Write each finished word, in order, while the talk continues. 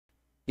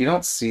You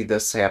don't see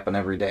this happen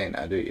every day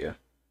now, do you?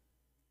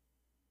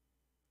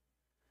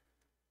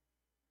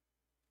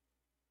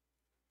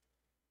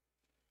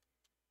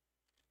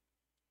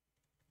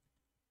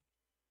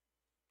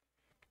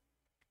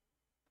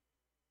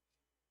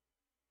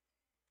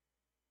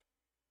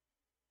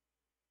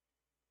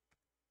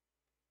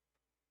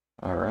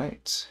 All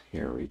right,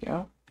 here we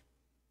go.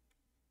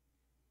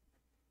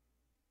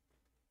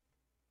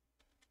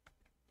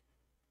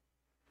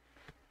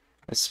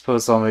 I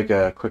suppose I'll make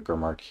a quick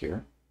remark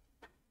here.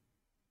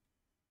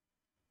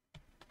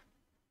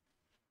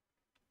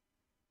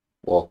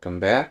 Welcome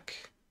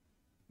back.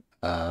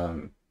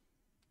 Um,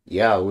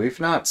 yeah, we've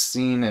not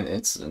seen an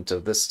incident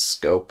of this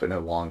scope in a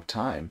long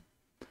time,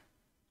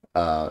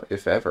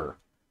 if ever.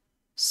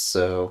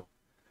 So,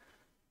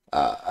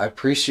 I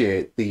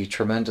appreciate the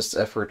tremendous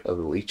effort of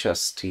the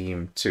Lichess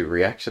team to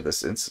react to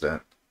this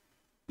incident.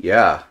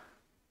 Yeah,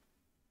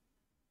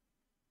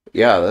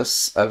 yeah,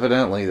 this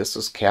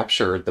was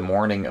captured the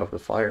morning of the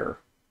fire.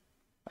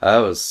 I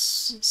was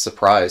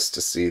surprised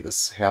to see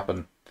this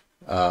happen.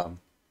 Um,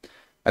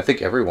 I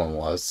think everyone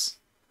was.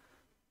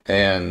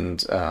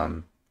 And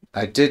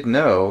I did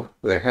know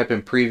there had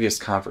been previous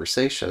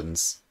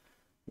conversations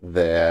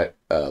that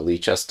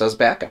Lichess does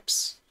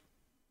backups.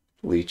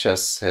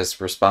 Lichess has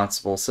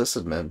responsible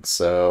sysadmin,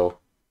 so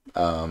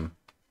um,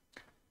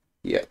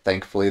 yeah,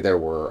 thankfully there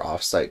were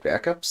offsite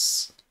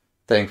backups.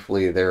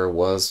 Thankfully there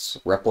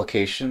was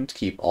replication to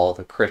keep all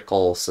the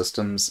critical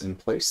systems in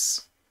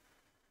place.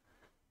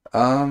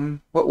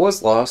 What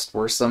was lost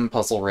were some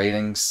puzzle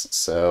ratings,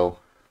 so,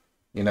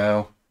 you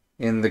know,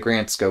 in the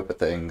grand scope of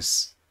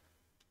things,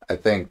 I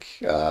think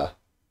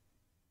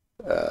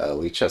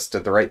Lichess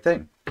did the right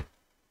thing.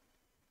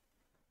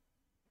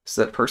 Is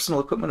that personal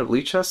equipment of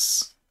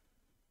Lichess?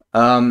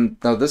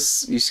 No,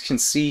 this, you can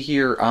see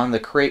here on the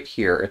crate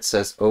here, it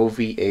says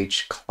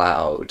OVH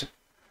Cloud.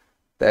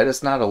 That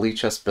is not a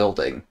Lichess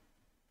building.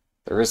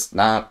 There is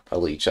not a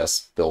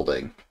Lichess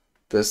building.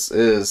 This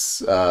is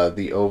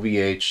the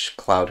OVH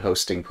cloud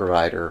hosting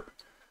provider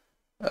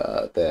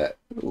that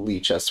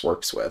Lichess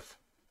works with.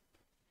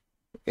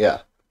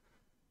 Yeah.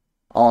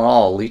 All in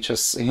all,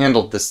 Lichess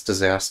handled this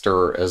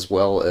disaster as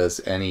well as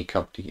any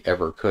company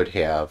ever could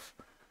have,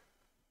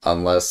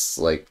 unless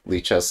like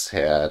Lichess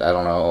had, I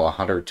don't know,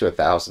 100 to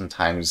 1,000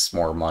 times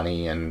more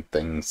money and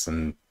things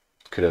and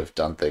could have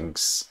done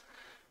things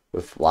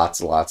with lots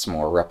and lots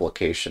more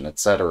replication,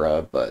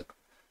 etc. But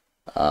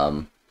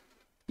um,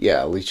 yeah,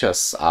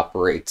 Lichess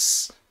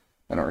operates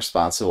in a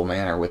responsible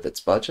manner with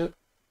its budget.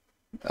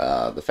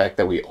 The fact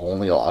that we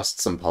only lost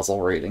some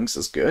puzzle ratings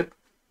is good.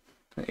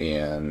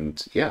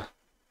 And yeah,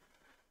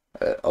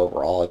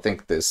 overall, I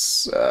think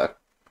this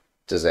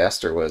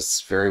disaster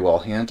was very well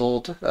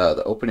handled.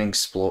 The opening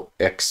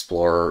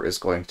Explorer is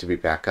going to be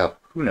back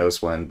up. Who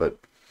knows when, but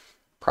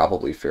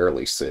probably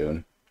fairly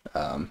soon.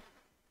 Um,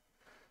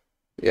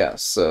 yeah,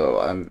 so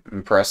I'm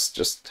impressed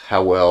just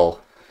how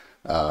well,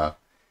 uh,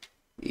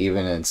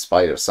 even in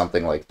spite of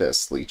something like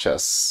this,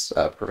 Lichess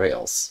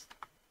prevails.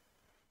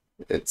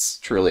 It's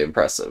truly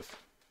impressive.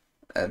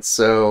 And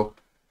so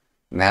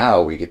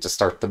now we get to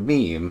start the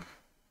meme.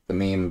 The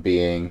meme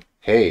being,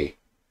 hey,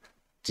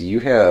 do you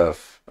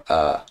have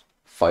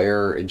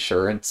fire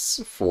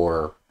insurance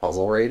for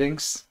puzzle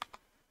ratings?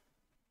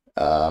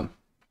 Um,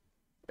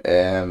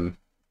 and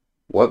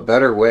what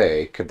better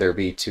way could there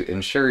be to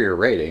insure your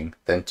rating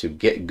than to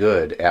get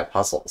good at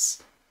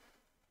puzzles?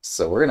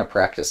 So we're going to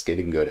practice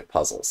getting good at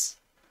puzzles.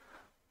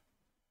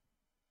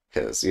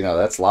 Because, you know,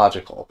 that's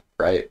logical,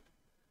 right?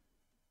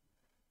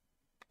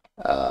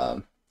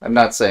 I'm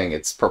not saying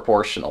it's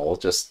proportional,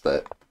 just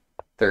that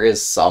there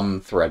is some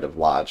thread of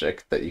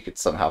logic that you could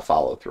somehow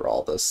follow through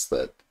all this.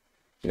 That,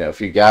 you know, if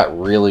you got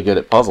really good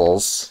at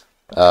puzzles,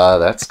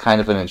 that's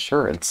kind of an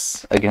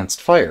insurance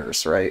against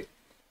fires, right?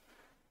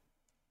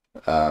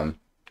 Um,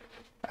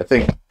 I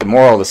think the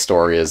moral of the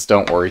story is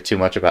don't worry too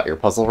much about your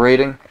puzzle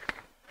rating.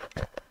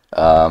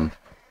 Um,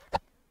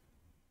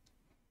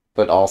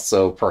 but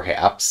also,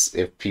 perhaps,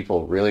 if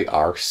people really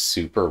are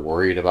super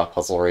worried about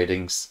puzzle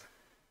ratings,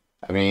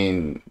 I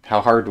mean,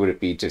 how hard would it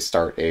be to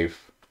start a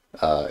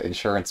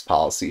insurance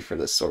policy for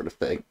this sort of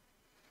thing?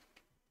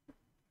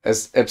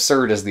 As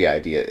absurd as the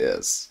idea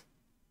is.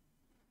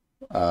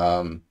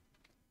 Um,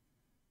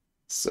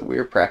 so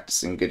we're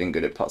practicing getting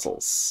good at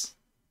puzzles.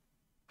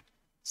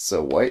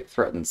 So white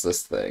threatens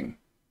this thing.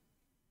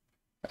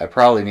 I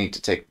probably need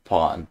to take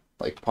pawn,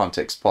 like pawn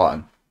takes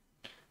pawn,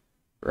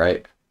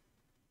 right?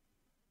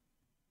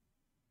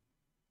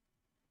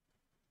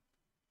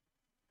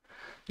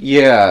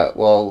 Yeah,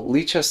 well,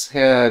 Lichess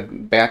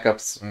had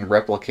backups and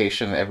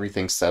replication and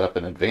everything set up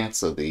in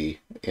advance of the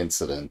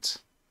incident.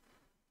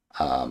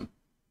 Um,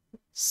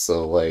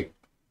 so, like,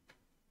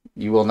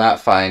 you will not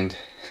find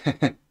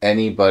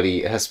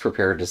anybody as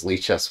prepared as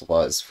Lichess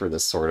was for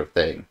this sort of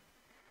thing.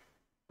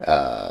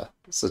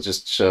 So it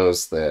just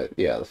shows that,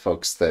 yeah, the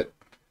folks that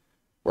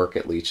work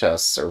at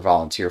Lichess or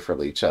volunteer for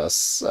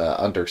Lichess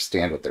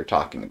understand what they're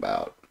talking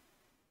about,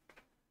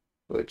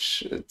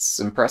 which it's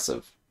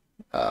impressive.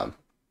 Um,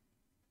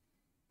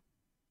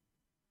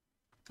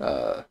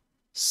 uh,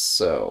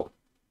 So,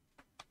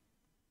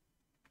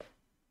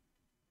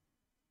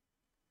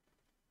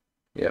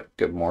 yep,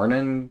 good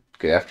morning,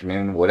 good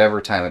afternoon,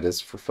 whatever time it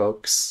is for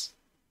folks.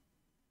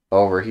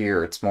 Over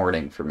here, it's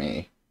morning for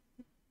me.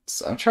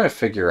 So I'm trying to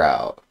figure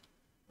out,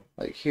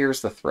 like,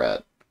 here's the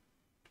threat.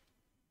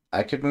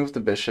 I could move the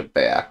bishop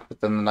back,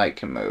 but then the knight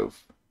can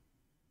move.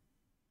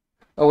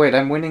 Oh wait,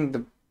 I'm winning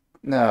the...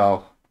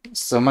 No.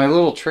 So my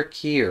little trick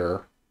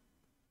here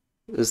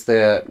is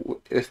that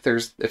if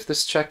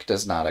this check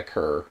does not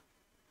occur,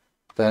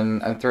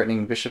 then I'm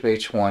threatening bishop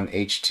h1,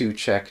 h2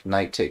 check,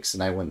 knight takes,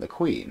 and I win the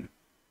queen.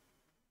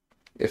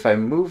 If I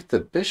move the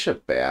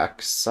bishop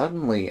back,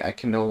 suddenly I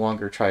can no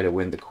longer try to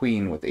win the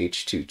queen with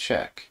h2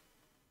 check.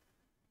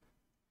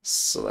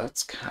 So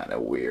that's kind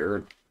of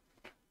weird.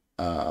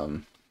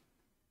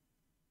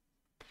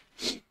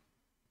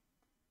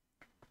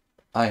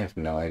 I have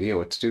no idea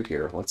what to do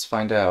here. Let's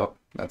find out.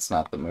 That's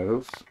not the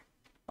move.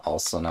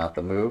 Also not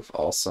the move.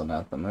 Also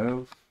not the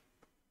move.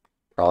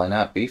 Probably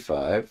not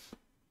b5.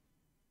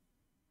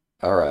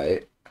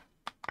 Alright.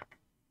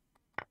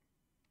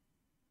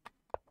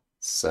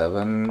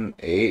 7,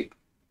 8,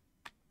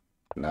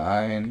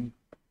 9.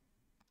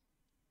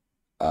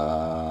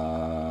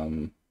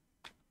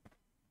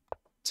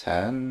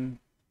 10.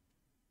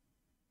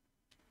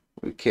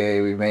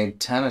 Okay, we made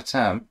 10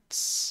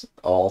 attempts.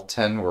 All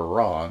 10 were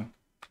wrong.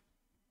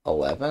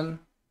 11?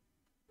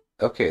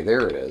 Okay,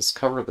 there it is.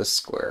 Cover this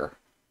square.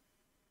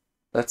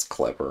 That's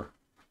clever.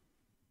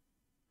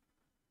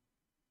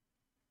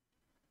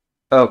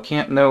 Oh,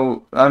 can't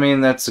know... I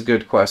mean, that's a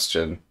good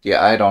question.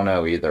 Yeah, I don't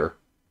know either.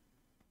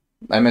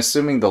 I'm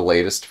assuming the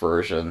latest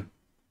version,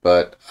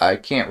 but I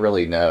can't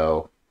really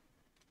know.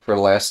 For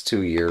the last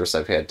 2 years,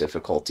 I've had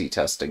difficulty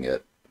testing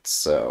it,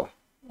 so...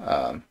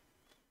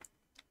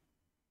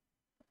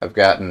 I've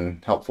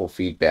gotten helpful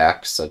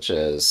feedback, such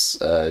as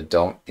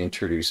don't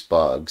introduce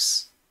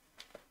bugs,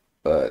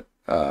 but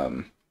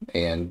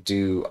and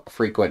do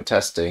frequent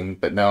testing,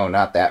 but no,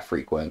 not that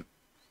frequent.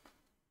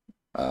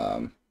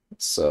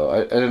 So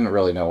I didn't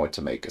really know what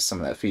to make of some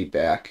of that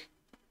feedback.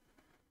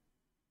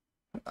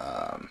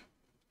 But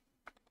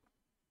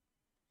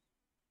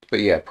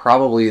yeah,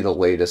 probably the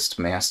latest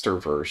master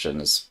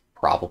version is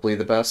probably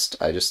the best.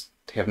 I just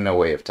have no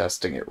way of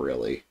testing it,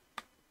 really.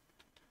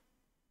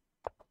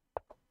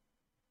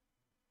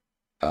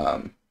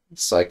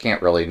 So I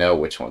can't really know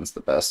which one's the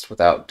best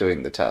without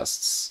doing the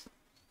tests.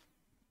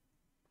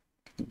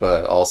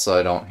 But also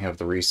I don't have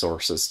the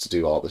resources to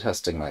do all the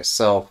testing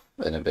myself,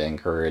 and have been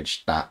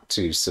encouraged not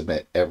to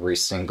submit every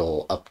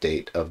single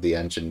update of the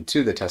engine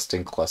to the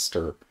testing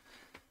cluster,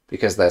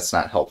 because that's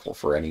not helpful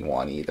for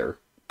anyone either.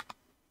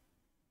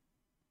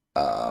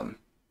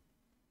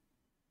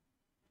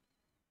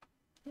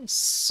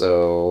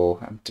 So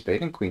I'm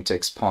debating queen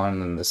takes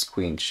pawn and this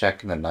queen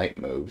check and the knight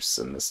moves,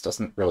 and this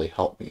doesn't really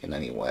help me in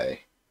any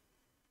way.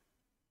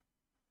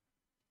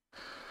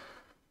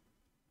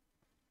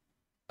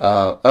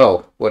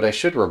 Oh, what I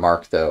should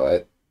remark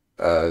though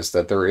is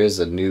that there is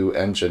a new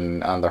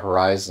engine on the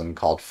horizon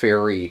called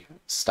Fairy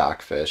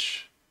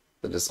Stockfish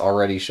that is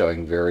already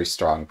showing very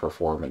strong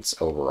performance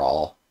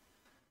overall.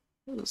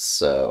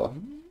 So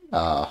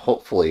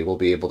hopefully we'll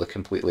be able to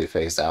completely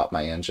phase out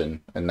my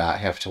engine and not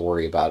have to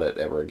worry about it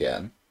ever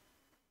again.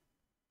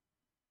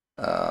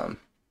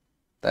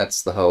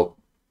 That's the hope.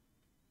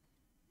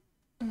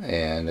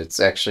 And it's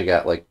actually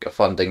got like a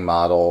funding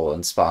model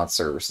and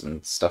sponsors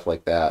and stuff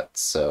like that,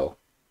 so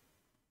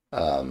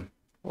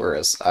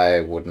whereas I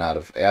would not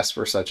have asked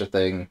for such a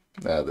thing,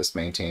 this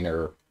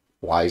maintainer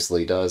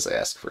wisely does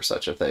ask for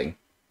such a thing.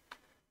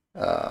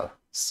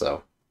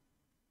 So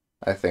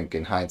I think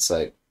in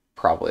hindsight,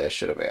 probably I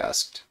should have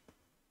asked.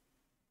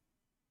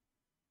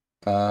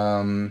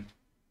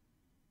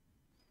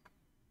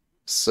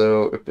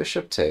 So if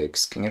bishop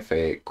takes, king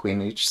f8,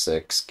 queen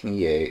h6, king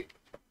e8,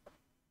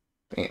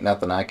 ain't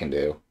nothing I can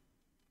do.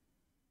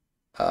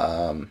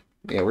 Yeah,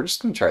 we're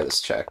just gonna try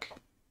this check.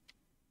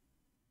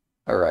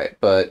 Alright,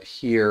 but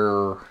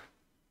here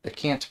it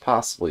can't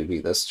possibly be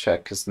this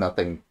check, because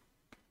nothing...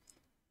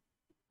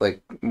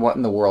 Like, what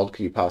in the world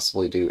could you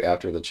possibly do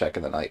after the check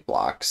and the knight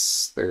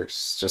blocks?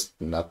 There's just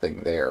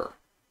nothing there.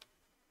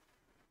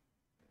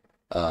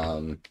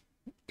 H4,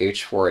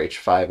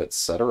 H5,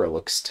 etc.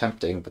 looks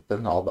tempting, but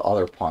then all the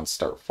other pawns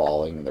start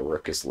falling and the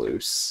rook is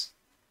loose.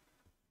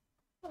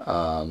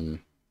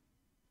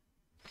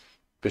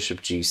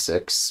 Bishop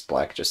g6,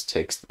 black just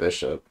takes the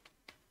bishop.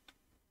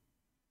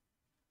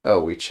 Oh,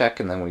 we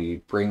check and then we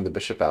bring the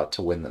bishop out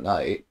to win the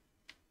knight.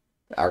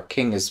 Our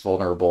king is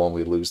vulnerable and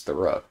we lose the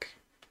rook.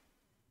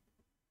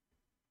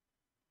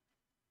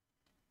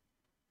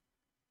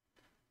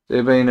 Does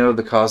anybody know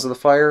the cause of the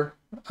fire?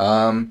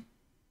 Having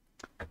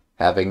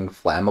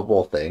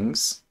flammable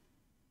things,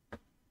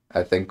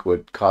 I think,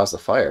 would cause a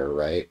fire,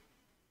 right?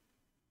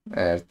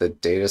 And if the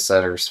data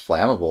center's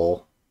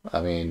flammable,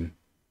 I mean...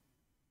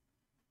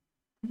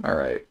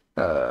 Alright,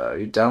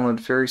 you download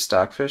Fairy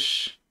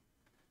Stockfish.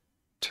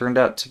 Turned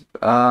out to...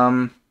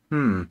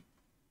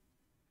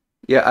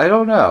 Yeah, I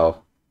don't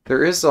know.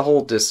 There is a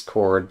whole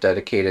Discord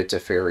dedicated to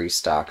Fairy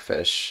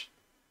Stockfish.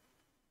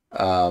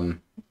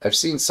 I've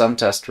seen some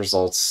test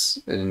results.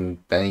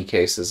 In many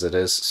cases, it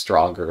is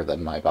stronger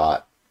than my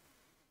bot.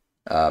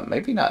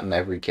 Maybe not in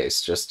every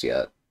case just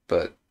yet,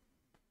 but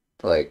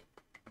like,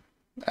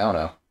 I don't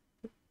know.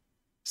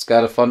 It's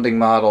got a funding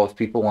model. If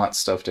people want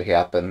stuff to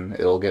happen,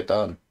 it'll get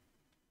done.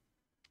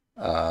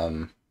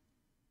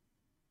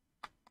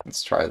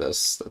 Let's try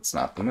this. That's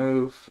not the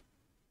move.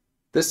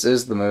 This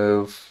is the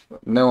move.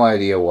 No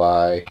idea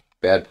why.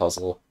 Bad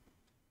puzzle.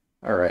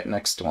 Alright,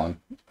 next one.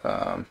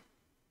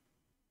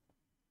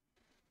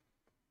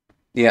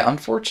 Yeah,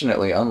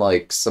 unfortunately,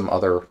 unlike some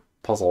other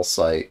puzzle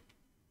site,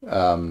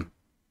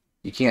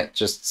 you can't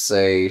just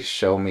say,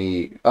 show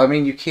me... I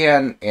mean, you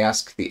can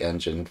ask the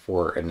engine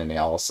for an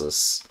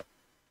analysis.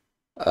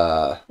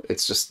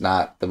 It's just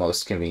not the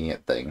most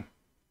convenient thing.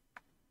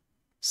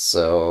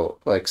 So,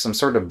 like, some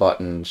sort of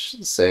button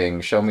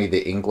saying, show me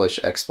the English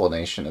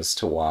explanation as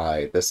to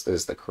why this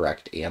is the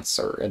correct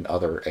answer and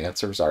other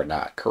answers are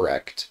not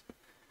correct.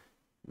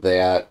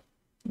 That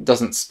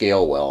doesn't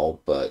scale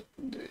well, but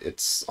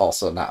it's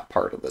also not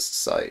part of this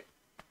site.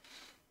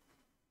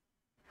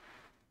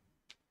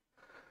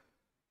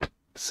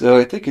 So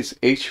I think it's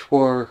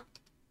H4,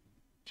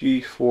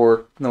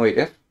 G4. No,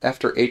 wait,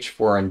 after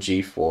H4 and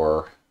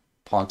G4,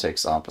 pawn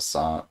takes en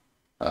passant.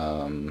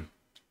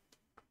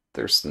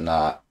 There's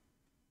not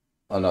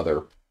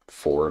another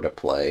 4 to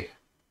play.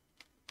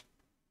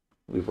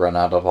 We've run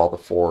out of all the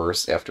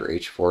 4s after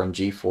H4 and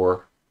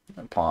G4.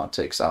 And pawn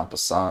takes en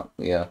passant.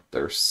 Yeah,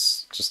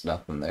 there's just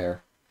nothing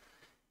there.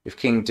 If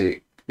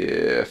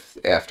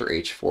after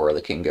H4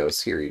 the king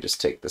goes here, you just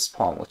take this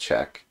pawn with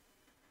check.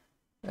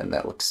 And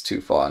that looks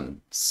too fun.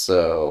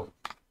 So,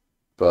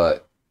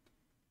 but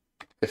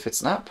if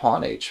it's not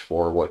pawn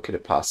H4, what could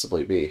it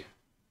possibly be?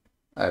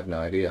 I have no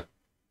idea.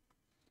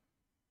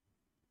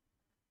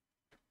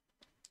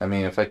 I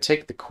mean, if I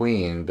take the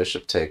queen,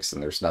 bishop takes,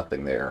 and there's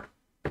nothing there.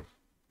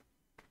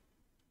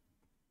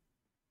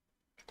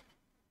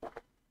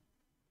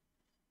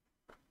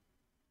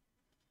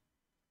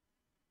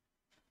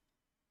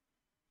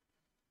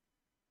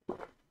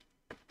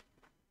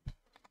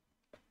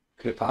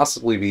 Could it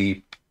possibly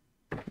be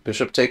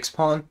bishop takes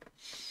pawn?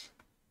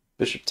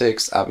 Bishop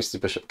takes, obviously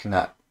bishop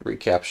cannot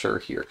recapture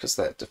here because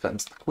that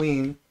defends the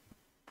queen.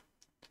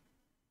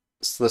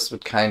 So this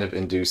would kind of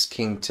induce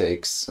king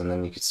takes, and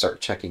then you could start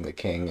checking the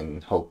king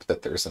and hope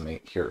that there's a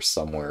mate here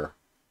somewhere.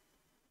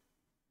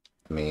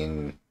 I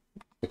mean,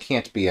 it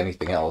can't be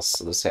anything else,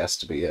 so this has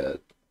to be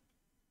it.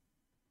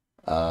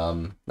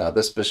 Now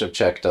this bishop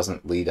check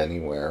doesn't lead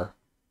anywhere.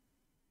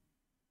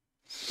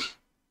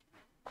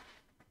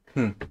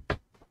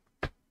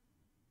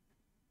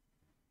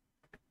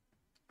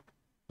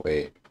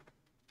 Wait.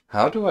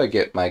 How do I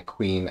get my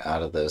queen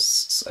out of this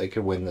so I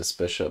can win this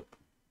bishop?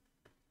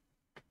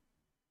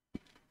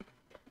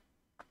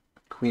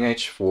 Queen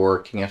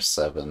h4, king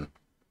f7.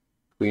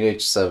 Queen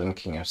h7,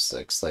 king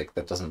f6. Like,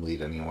 that doesn't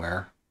lead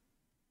anywhere.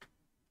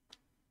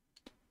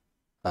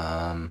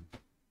 Yeah,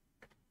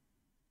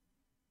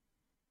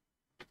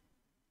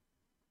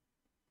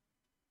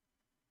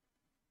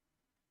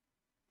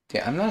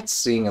 I'm not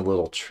seeing a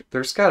little...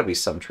 There's got to be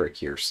some trick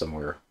here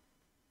somewhere.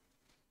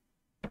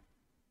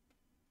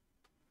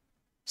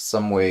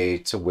 Some way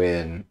to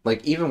win.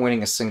 Like, even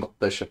winning a single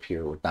bishop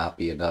here would not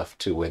be enough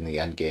to win the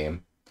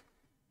endgame.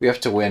 We have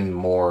to win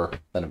more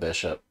than a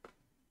bishop.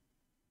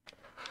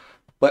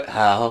 But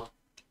how?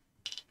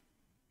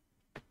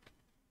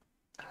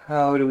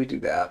 How do we do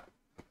that?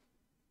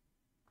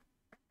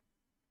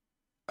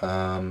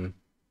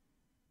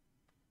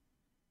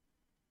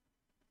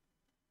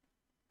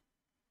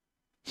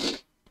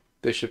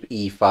 Bishop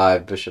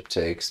e5, bishop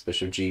takes,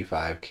 bishop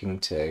g5, king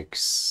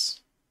takes.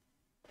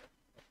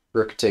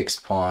 Rook takes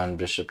pawn,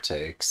 bishop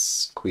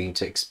takes, queen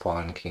takes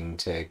pawn, king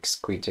takes,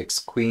 queen takes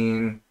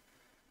queen,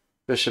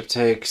 bishop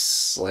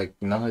takes. Like,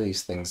 none of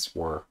these things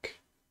work.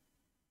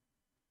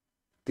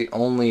 The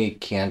only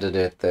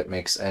candidate that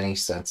makes any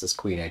sense is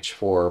queen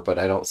h4, but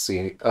I don't see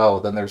any... Oh,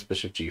 then there's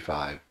bishop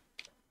g5.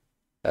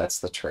 That's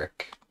the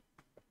trick.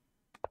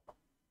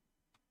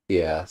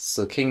 Yeah,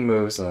 so king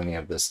moves, and then you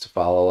have this to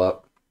follow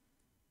up.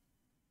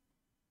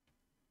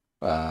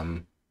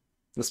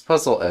 This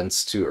puzzle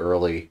ends too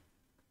early.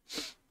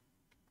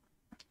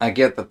 I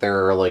get that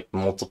there are, like,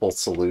 multiple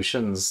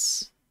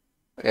solutions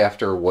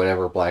after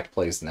whatever black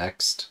plays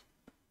next,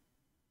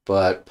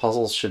 but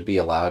puzzles should be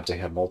allowed to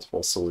have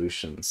multiple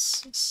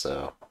solutions,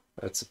 so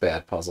that's a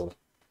bad puzzle.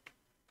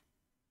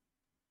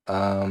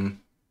 Alright,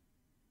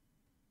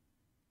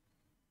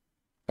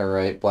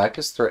 black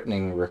is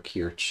threatening rook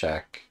here,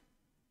 check.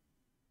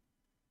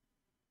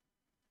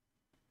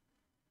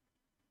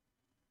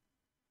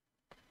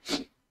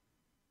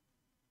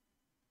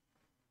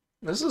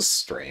 This is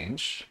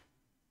strange.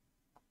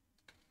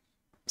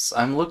 So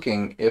I'm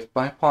looking, if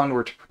my pawn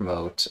were to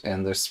promote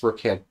and this rook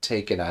had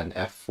taken on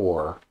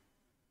f4,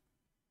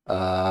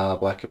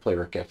 black could play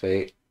rook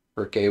f8.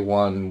 Rook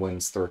a1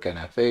 wins the rook on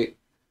f8.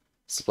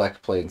 So black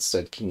could play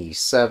instead king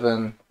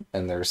e7,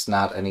 and there's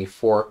not any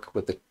fork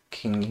with the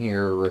king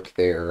here, rook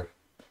there.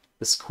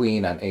 This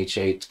queen on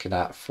h8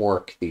 cannot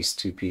fork these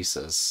two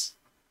pieces.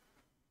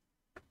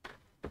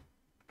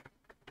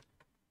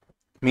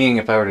 Meaning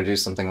if I were to do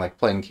something like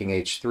playing king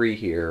h3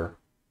 here,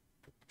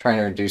 trying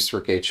to reduce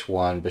rook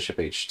h1, bishop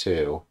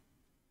h2,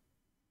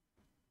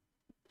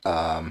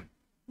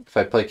 if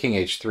I play king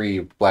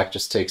h3, black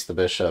just takes the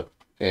bishop,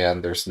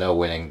 and there's no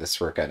winning this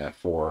rook on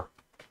f4.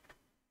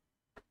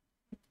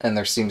 And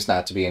there seems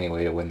not to be any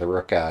way to win the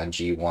rook on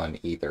g1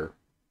 either.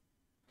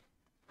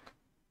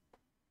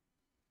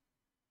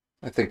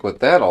 I think what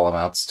that all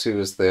amounts to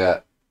is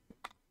that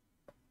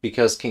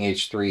because king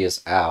h3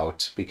 is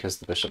out, because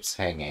the bishop's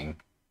hanging,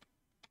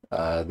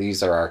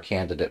 these are our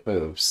candidate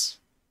moves.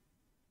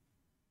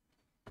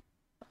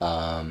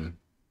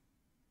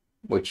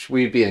 Which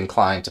we'd be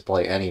inclined to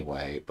play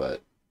anyway,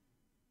 but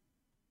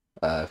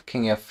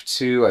king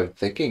f2, I'm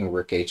thinking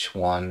rook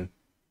h1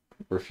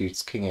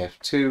 refutes king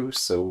f2,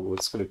 so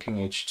let's go to king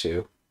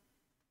h2.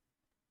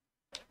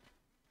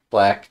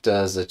 Black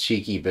does a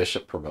cheeky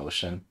bishop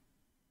promotion.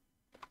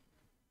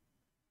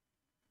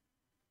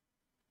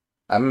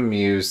 I'm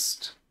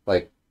amused,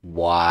 like,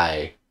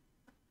 why?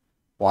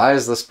 Why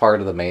is this part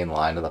of the main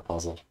line of the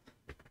puzzle?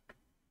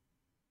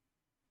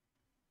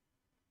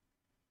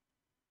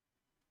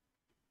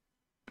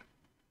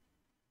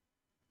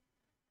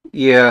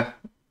 Yeah,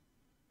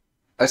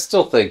 I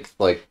still think,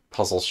 like,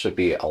 puzzles should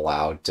be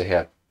allowed to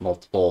have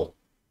multiple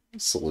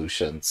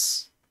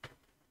solutions.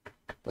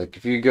 Like,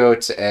 if you go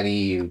to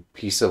any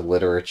piece of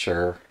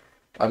literature,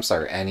 I'm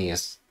sorry, any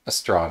is a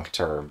strong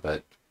term,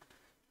 but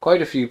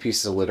quite a few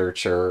pieces of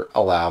literature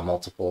allow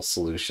multiple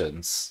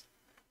solutions,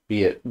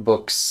 be it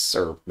books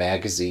or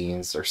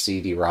magazines or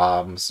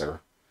CD-ROMs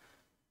or,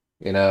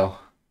 you know,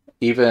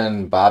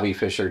 even Bobby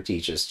Fischer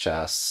teaches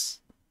chess.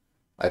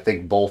 I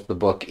think both the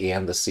book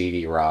and the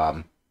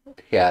CD-ROM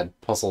had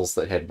puzzles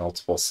that had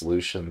multiple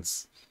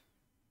solutions.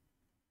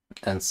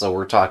 And so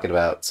we're talking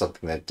about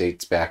something that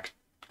dates back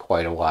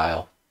quite a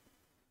while.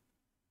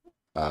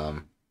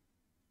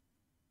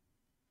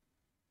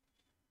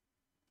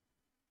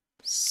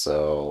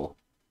 So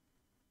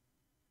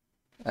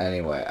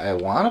anyway, I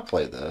want to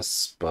play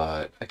this,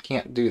 but I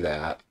can't do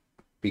that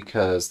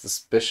because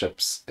this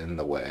bishop's in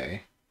the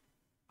way.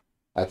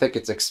 I think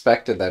it's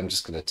expected that I'm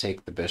just going to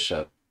take the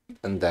bishop,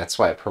 and that's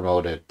why I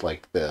promoted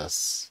like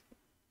this.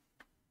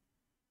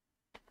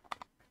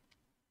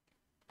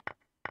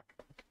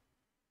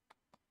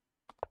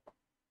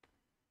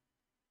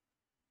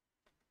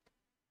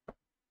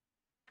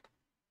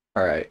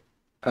 All right.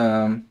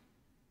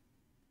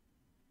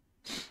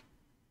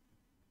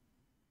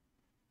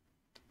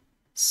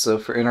 So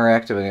for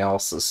interactive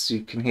analysis,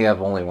 you can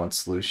have only one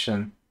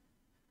solution.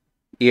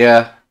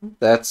 Yeah,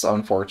 that's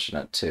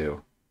unfortunate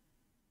too.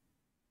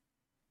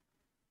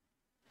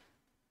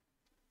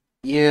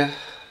 Yeah,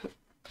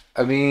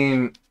 I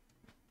mean,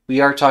 we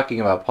are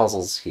talking about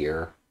puzzles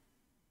here.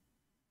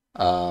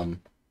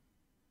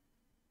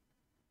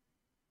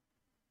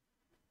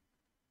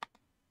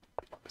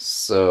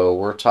 So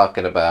we're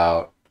talking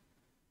about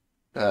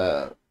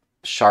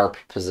sharp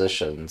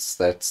positions.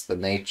 That's the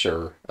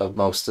nature of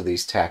most of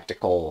these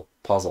tactical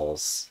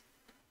puzzles,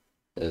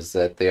 is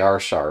that they are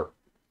sharp.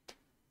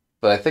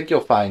 But I think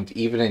you'll find,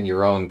 even in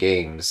your own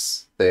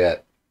games,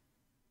 that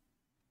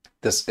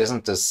this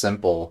isn't as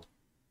simple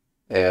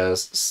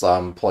as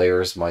some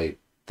players might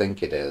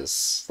think it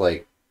is.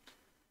 Like,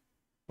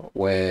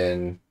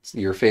 when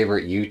your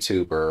favorite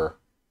YouTuber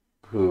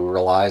who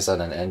relies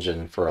on an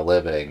engine for a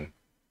living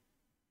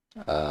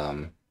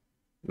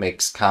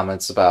makes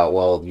comments about,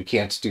 well, you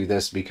can't do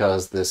this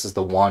because this is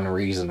the one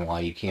reason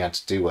why you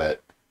can't do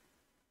it.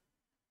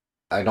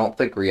 I don't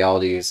think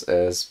reality is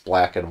as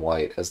black and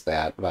white as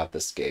that about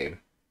this game.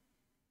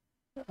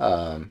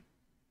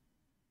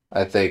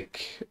 I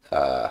think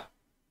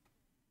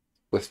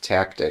with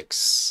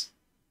tactics,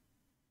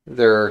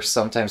 there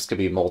sometimes could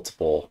be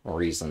multiple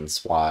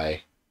reasons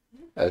why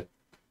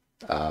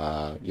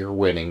you're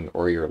winning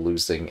or you're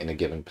losing in a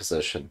given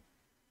position.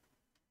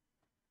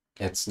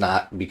 It's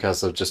not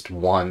because of just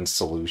one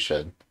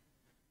solution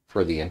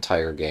for the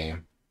entire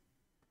game.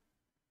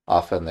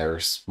 Often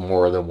there's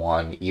more than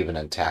one, even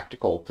in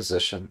tactical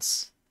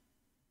positions.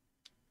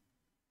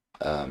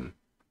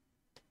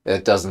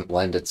 It doesn't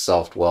lend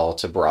itself well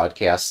to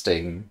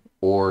broadcasting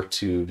or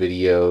to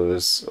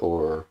videos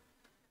or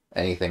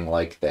anything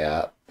like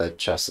that. That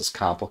chess is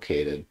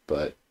complicated,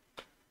 but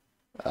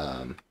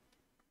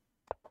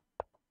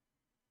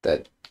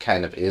that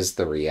kind of is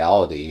the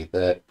reality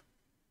that,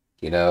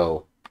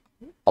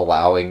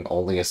 allowing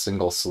only a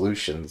single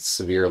solution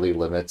severely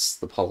limits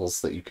the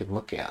puzzles that you can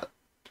look at.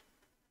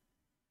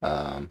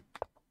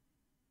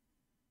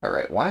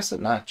 Alright, why is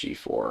it not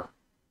g4?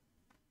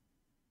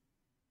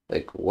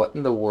 Like, what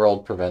in the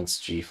world prevents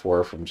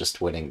g4 from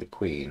just winning the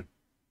queen?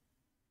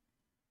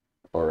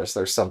 Or is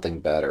there something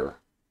better?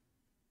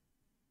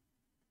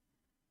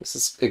 This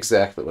is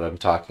exactly what I'm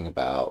talking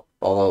about.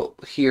 Although,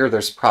 here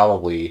there's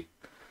probably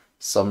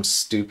some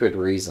stupid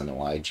reason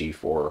why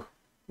g4,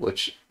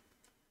 which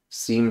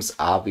seems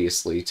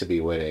obviously to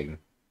be winning,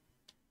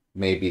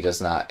 maybe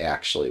does not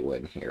actually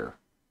win here.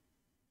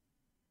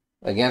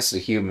 Against a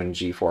human,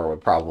 g4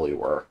 would probably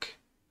work.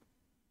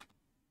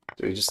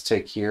 Do we just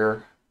take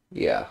here?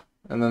 Yeah.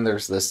 And then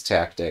there's this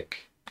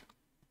tactic.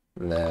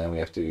 And then we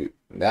have to...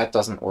 That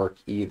doesn't work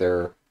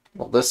either.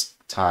 Well, this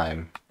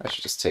time, I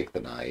should just take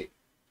the knight.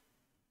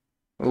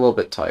 I'm a little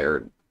bit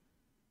tired.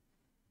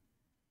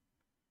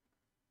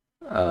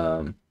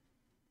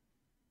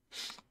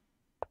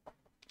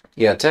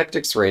 Yeah,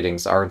 tactics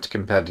ratings aren't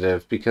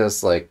competitive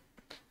because, like,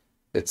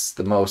 it's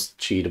the most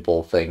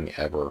cheatable thing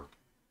ever.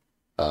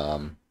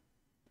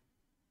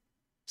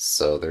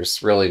 So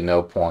there's really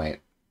no point.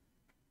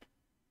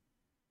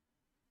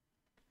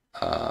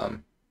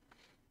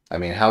 I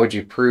mean, how would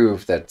you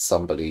prove that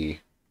somebody...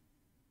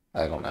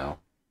 I don't know.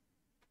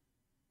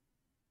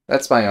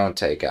 That's my own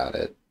take on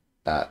it,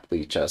 not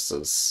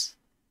Lichess's.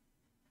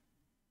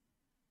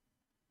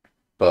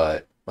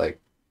 But, like,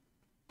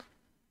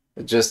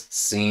 it just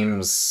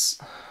seems...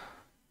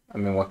 I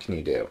mean, what can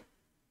you do?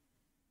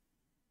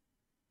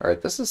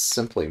 Alright, this is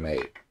simply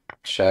mate.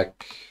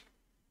 Check.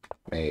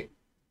 Mate.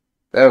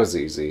 That was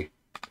easy.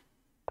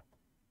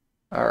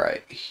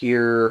 Alright,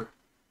 here...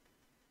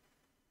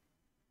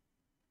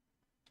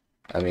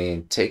 I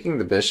mean, taking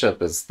the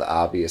bishop is the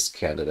obvious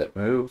candidate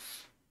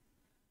move.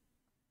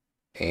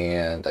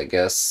 And I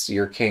guess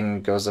your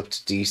king goes up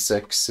to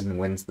d6 and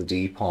wins the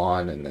d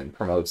pawn and then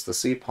promotes the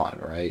c pawn,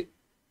 right?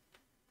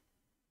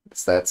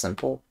 It's that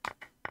simple.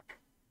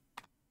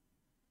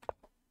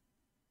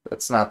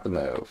 That's not the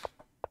move.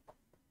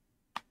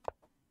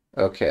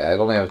 Okay, I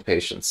don't have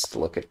patience to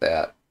look at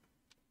that.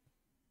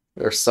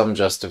 There's some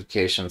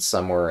justification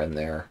somewhere in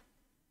there.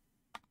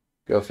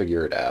 Go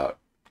figure it out.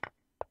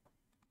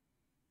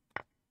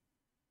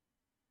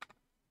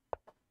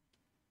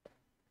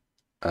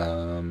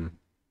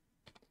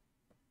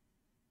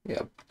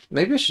 Yeah,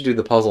 maybe I should do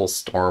the puzzle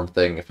storm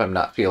thing if I'm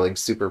not feeling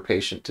super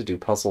patient to do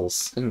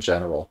puzzles in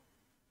general.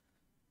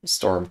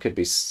 Storm could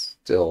be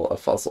still a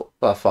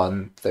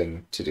fun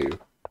thing to do.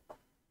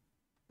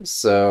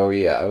 So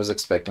yeah, I was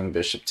expecting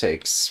bishop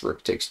takes,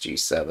 rook takes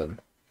g7.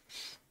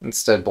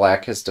 Instead,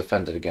 black has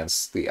defended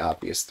against the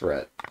obvious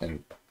threat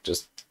and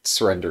just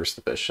surrenders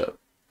the bishop.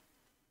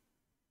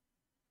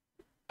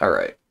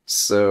 Alright,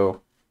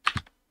 so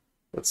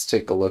let's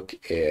take a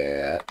look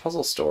at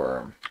Puzzle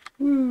Storm.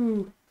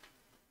 Woo!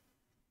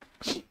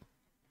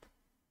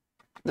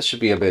 This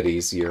should be a bit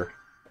easier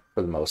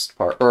for the most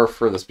part, or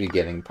for this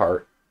beginning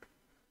part.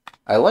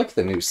 I like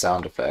the new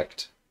sound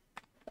effect.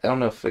 I don't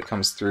know if it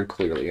comes through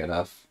clearly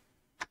enough.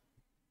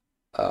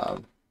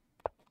 But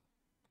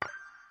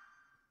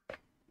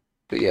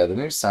yeah, the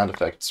new sound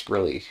effect's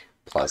really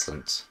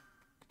pleasant.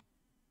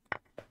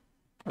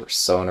 Or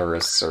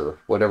sonorous, or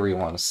whatever you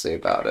want to say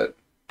about it.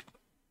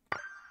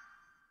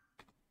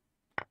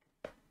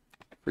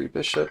 Free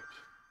bishop.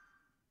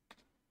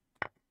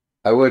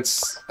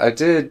 I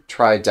did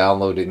try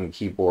downloading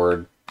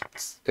keyboard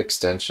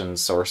extension,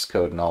 source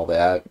code, and all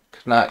that.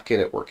 Could not get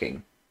it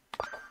working.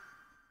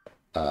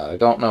 I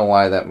don't know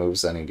why that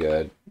move's any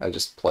good. I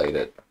just played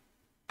it.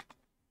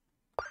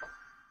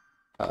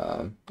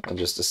 I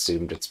just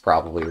assumed it's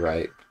probably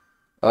right.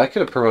 Oh, I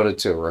could have promoted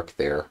to a rook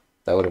there.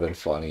 That would have been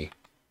funny.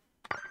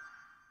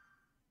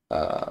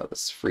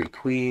 This free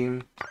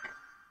queen.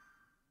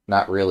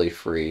 Not really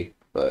free,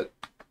 but...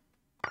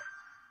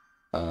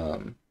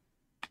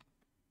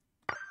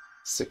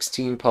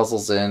 16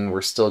 puzzles in,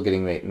 we're still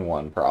getting mate in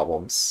 1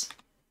 problems.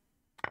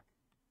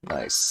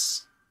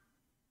 Nice.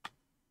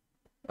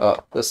 Oh,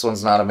 this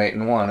one's not a mate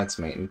in 1, it's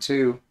mate in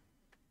 2.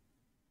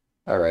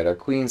 Alright, our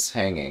queen's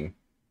hanging.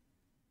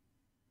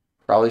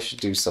 Probably should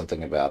do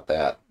something about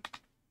that.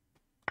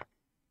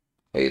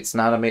 Hey, it's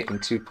not a mate in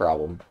 2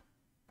 problem.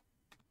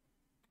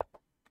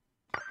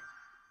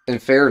 In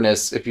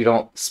fairness, if you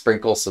don't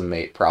sprinkle some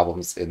mate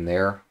problems in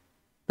there,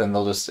 then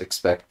they'll just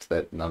expect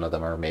that none of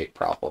them are mate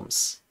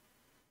problems.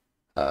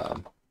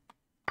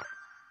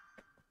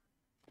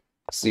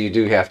 So you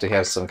do have to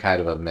have some kind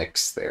of a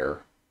mix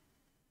there.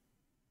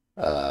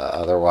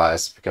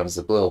 Otherwise, it becomes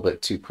a little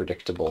bit too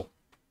predictable.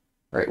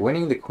 Right,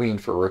 winning the queen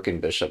for rook and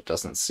bishop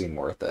doesn't seem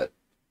worth it.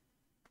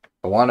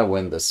 I want to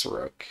win this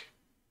rook.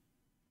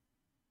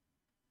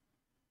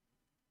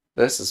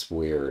 This is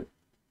weird.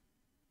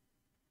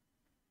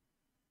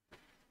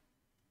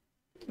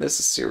 This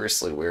is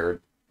seriously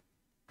weird.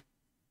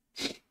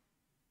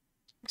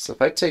 So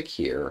if I take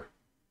here,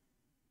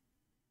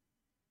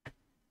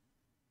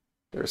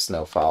 there's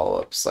no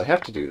follow-ups. I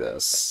have to do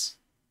this.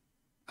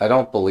 I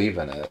don't believe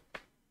in it,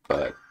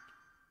 but...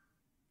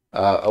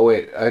 oh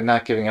wait, I'm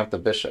not giving up the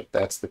bishop.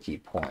 That's the key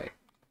point.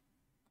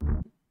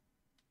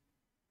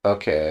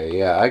 Okay,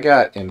 yeah, I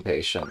got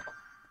impatient.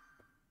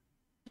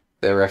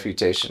 The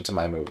refutation to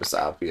my move is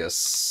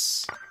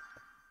obvious.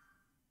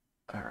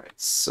 Alright,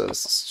 so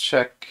this is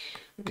check.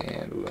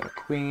 And we win a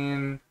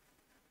queen.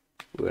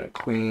 We win a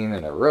queen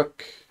and a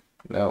rook.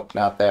 No,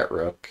 not that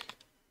rook.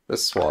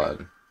 This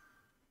one.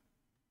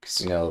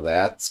 Because, you know,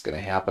 that's going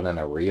to happen in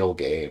a real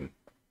game.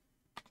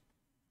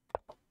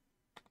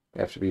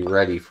 You have to be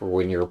ready for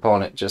when your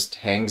opponent just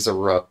hangs a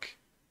rook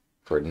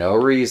for no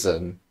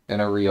reason in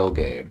a real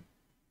game.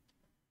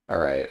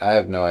 Alright, I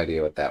have no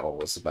idea what that one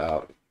was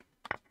about.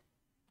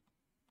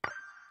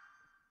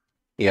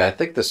 Yeah, I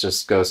think this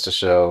just goes to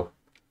show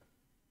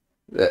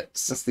that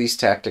since these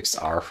tactics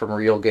are from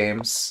real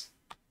games,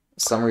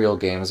 some real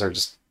games are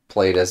just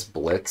played as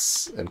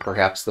Blitz, and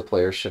perhaps the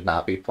player should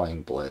not be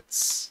playing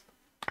Blitz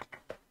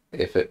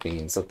if it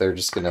means that they're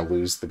just going to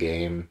lose the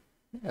game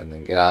and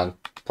then get on,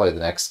 play the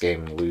next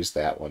game and lose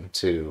that one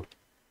too.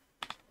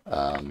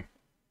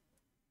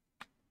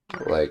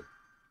 Like,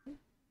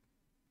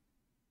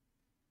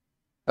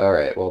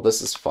 alright, well,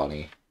 this is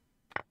funny.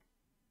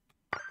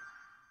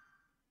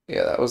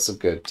 Yeah, that was a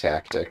good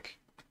tactic.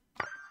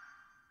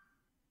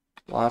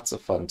 Lots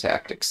of fun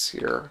tactics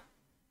here.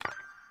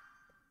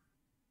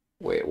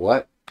 Wait,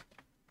 what?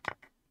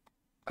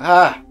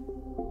 Ah!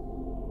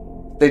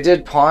 They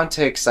did pawn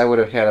takes, I would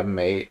have had a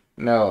mate.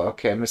 No,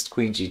 okay, I missed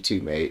queen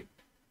g2 mate.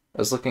 I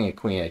was looking at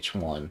queen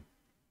h1.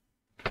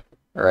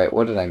 Alright,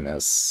 what did I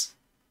miss?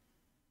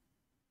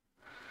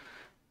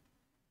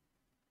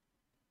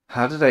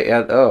 How did I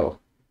add... Oh.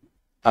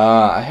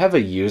 I have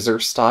a user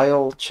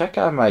style. Check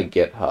out my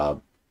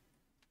GitHub.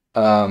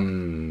 I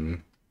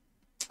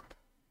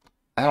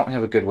don't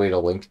have a good way to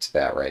link to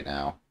that right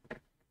now.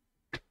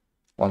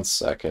 One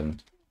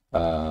second. Is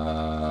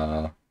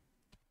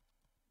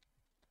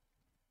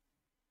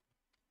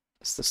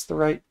this the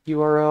right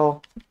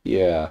URL?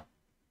 Yeah.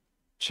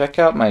 Check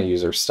out my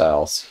user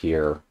styles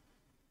here.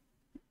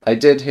 I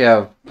did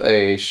have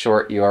a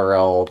short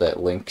URL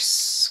that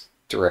links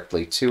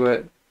directly to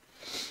it,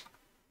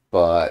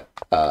 but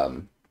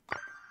the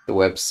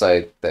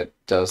website that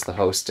does the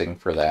hosting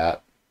for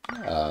that,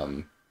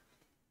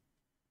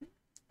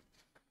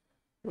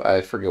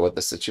 I forget what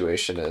the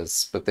situation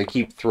is, but they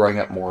keep throwing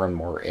up more and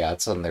more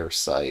ads on their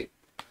site.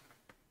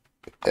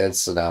 And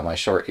so now my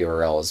short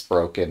URL is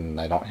broken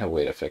and I don't have a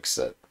way to fix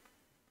it.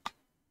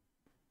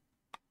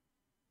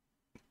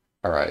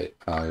 Alright,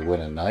 we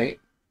win a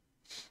knight.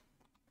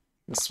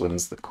 This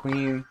wins the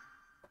queen.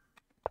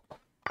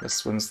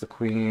 This wins the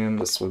queen.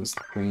 This wins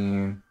the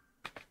queen.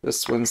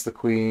 This wins the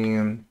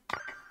queen.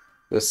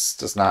 This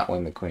does not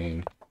win the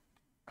queen.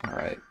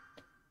 Alright.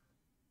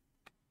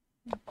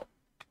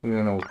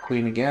 We're gonna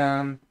queen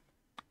again.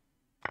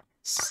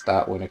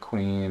 Stop win a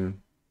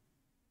queen.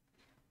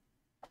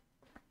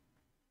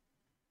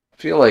 I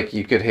feel like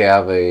you could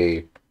have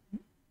a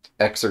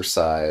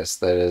exercise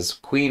that is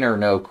queen or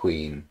no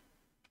queen.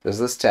 Does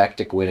this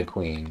tactic win a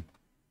queen?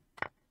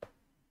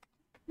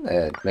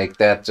 And make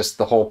that just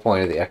the whole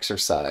point of the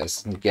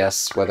exercise and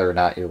guess whether or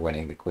not you're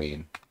winning the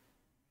queen.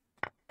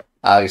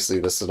 Obviously,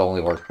 this would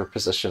only work for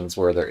positions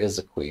where there is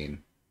a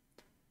queen.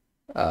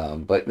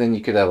 But then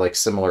you could have like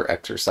similar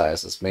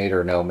exercises, mate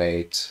or no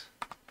mate.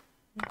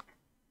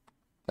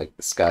 Like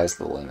the sky's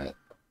the limit,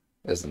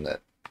 isn't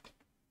it?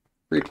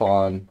 Free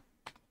pawn,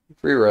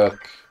 free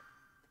rook.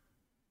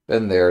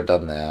 Been there,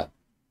 done that.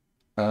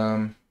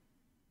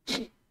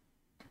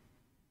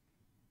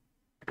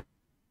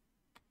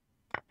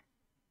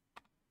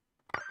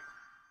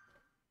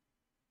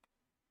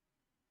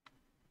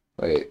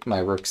 Wait, my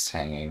rook's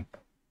hanging.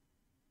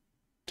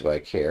 Do I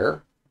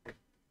care?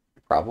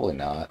 Probably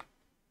not.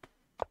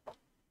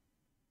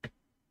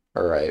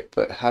 Alright,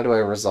 but how do I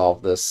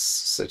resolve this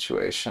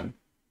situation?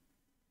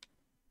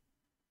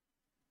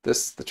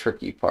 This is the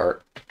tricky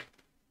part.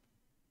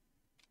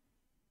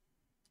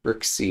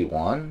 Rook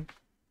c1.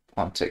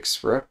 Pawn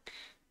takes rook.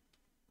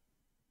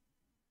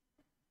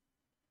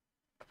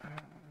 I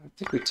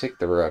think we take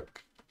the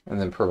rook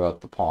and then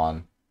promote the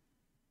pawn.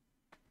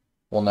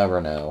 We'll never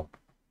know.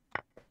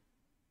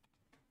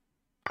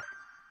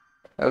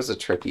 That was a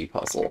tricky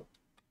puzzle.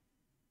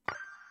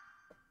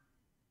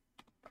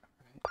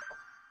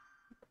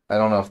 I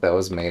don't know if that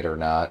was mate or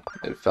not.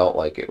 It felt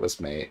like it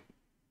was mate.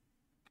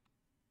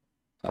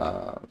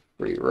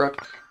 Free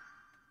rook.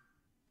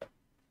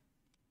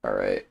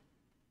 Alright.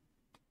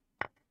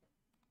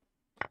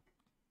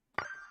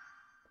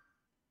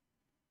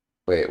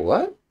 Wait,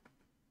 what?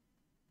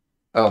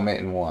 Oh,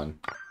 mate in one.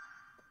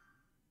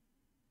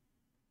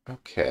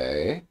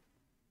 Okay.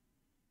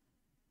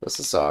 This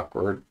is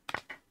awkward.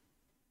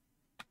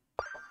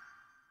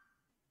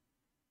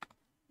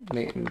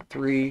 Mate in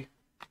three.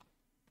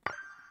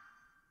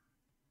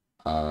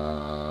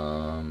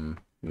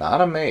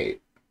 Not a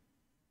mate.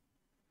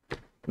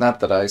 Not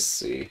that I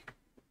see.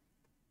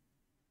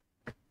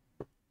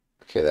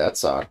 Okay,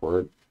 that's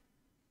awkward.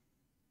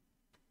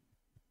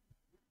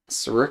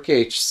 So rook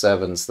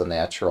h7's the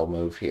natural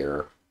move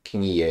here.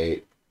 King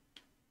e8.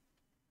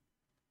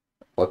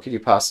 What could you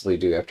possibly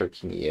do after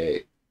king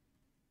e8?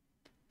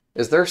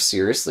 Is there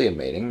seriously a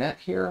mating net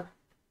here?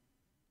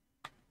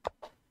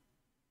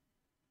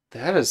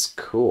 That is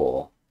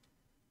cool.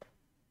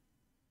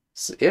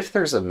 So if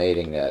there's a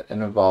mating net, it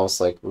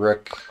involves like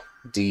rook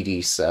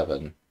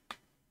dd7.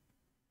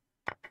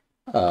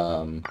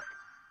 I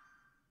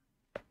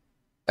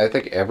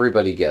think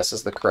everybody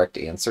guesses the correct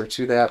answer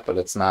to that, but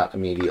it's not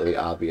immediately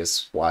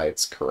obvious why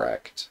it's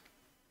correct.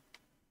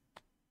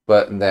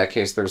 But in that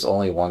case, there's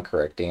only one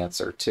correct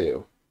answer,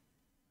 too.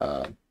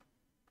 Alright,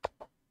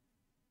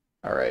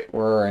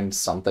 we're in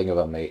something of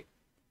a mate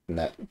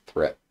net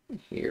threat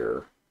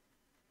here.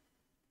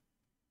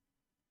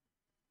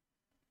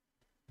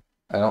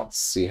 I don't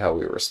see how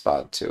we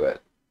respond to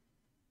it.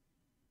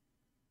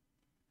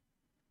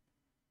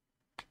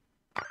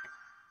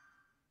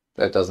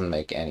 That doesn't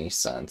make any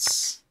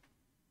sense.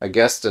 I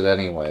guessed it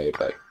anyway,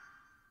 but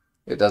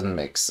it doesn't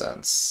make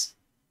sense.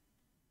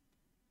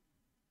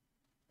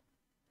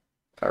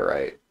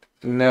 Alright.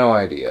 No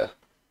idea.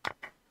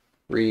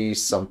 Free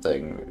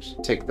something.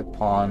 Take the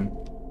pawn.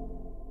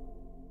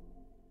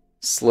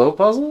 Slow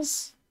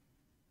puzzles?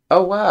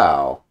 Oh,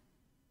 wow.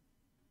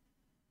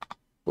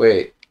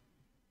 Wait.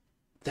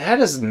 That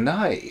is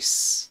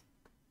nice.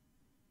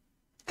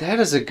 That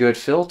is a good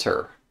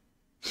filter.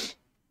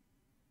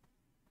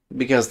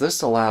 Because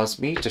this allows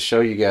me to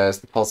show you guys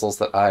the puzzles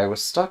that I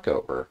was stuck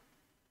over.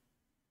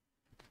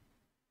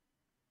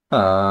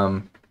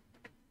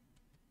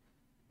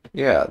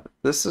 Yeah,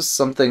 this is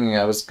something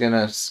I was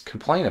gonna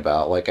complain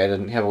about, like I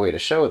didn't have a way to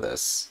show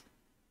this.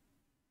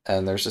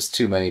 And there's just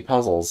too many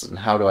puzzles, and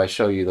how do I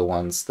show you the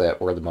ones that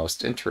were the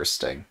most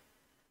interesting?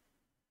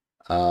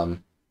 I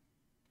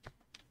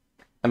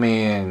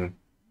mean,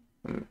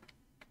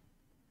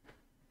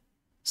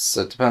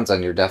 so it depends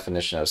on your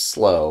definition of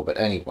slow, but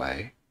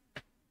anyway.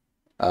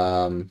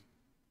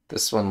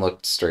 This one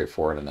looked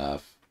straightforward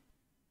enough.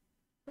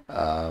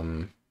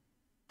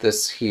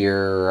 This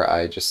here,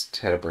 I just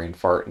had a brain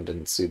fart and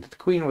didn't see that the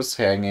queen was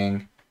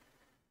hanging.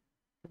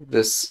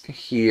 This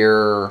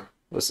here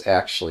was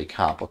actually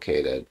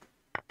complicated.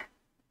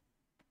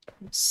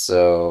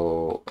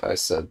 So I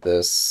said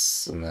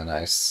this, and then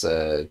I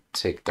said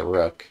take the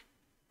rook.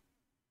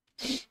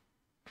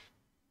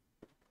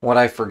 What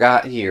I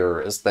forgot here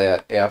is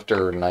that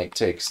after knight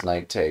takes,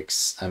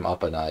 I'm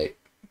up a knight.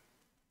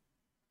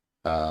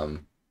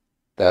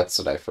 That's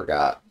what I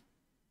forgot.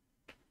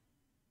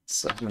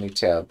 So how many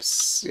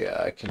tabs?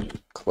 Yeah, I can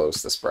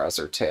close this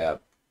browser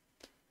tab.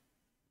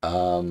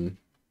 If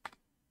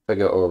I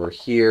go over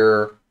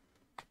here,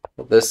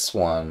 this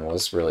one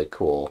was really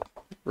cool.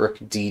 Rook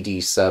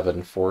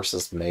DD7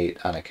 forces mate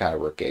on account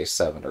of rook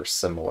A7 or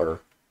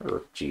similar, or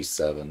rook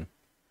G7.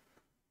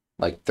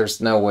 Like,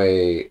 there's no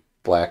way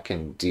black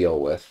can deal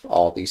with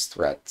all these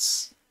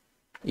threats.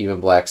 Even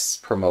black's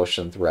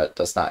promotion threat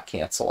does not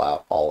cancel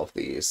out all of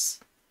these.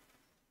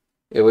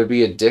 It would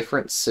be a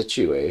different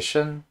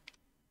situation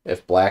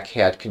if black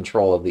had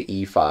control of the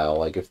e-file.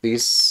 Like,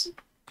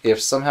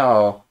 if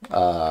somehow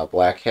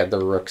black had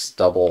the rooks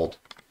doubled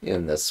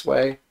in this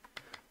way,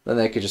 then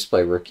they could just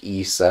play rook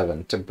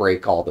e7 to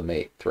break all the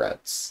mate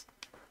threats.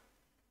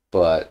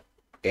 But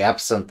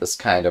absent this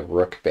kind of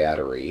rook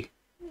battery,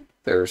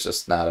 there's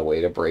just not a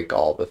way to break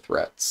all the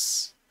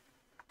threats.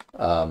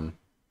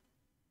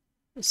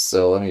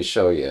 So let me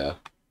show you.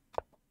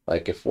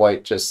 Like, if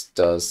white just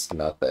does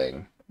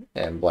nothing,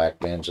 and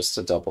black manages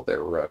to double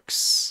their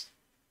rooks,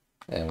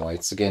 and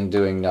white's again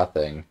doing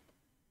nothing.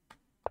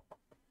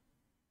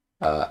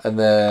 And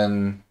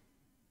then,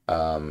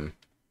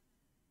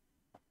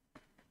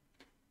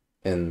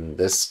 in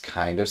this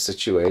kind of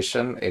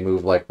situation, a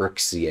move like rook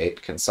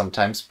c8 can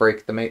sometimes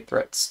break the mate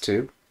threats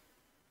too.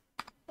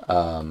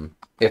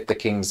 If the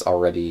king's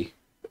already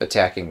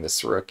attacking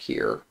this rook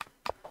here.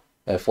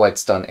 If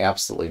white's done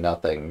absolutely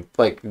nothing,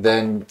 like,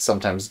 then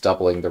sometimes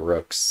doubling the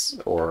rooks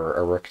or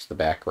a rook to the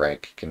back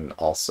rank can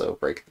also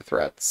break the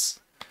threats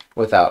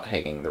without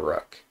hanging the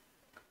rook.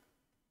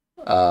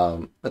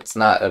 That's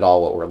not at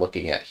all what we're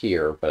looking at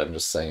here, but I'm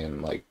just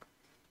saying, like,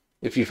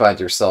 if you find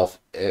yourself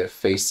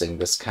facing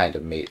this kind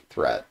of mate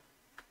threat,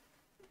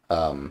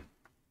 one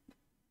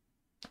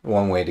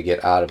way to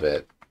get out of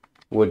it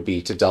would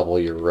be to double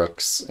your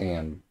rooks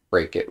and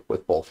break it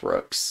with both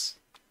rooks.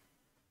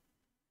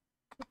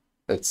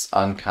 It's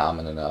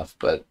uncommon enough,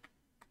 but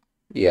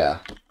yeah,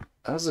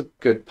 that was a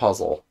good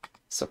puzzle,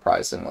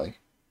 surprisingly.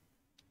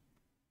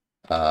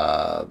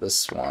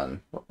 This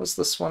one. What was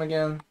this one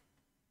again?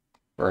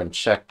 We're in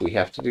check, we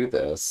have to do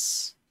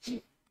this.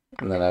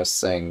 And then I was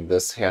saying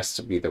this has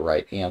to be the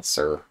right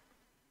answer,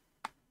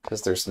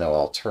 because there's no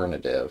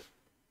alternative.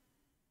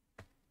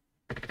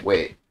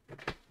 Wait.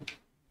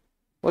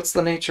 What's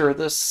the nature of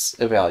this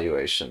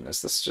evaluation?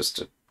 Is this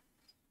just a...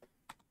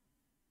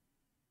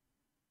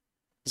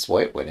 Is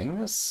white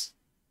winning this?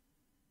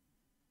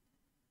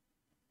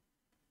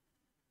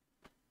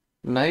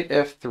 Knight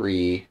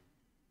f3.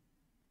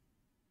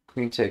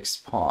 Queen takes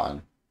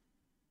pawn.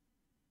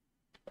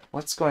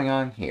 What's going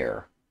on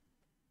here?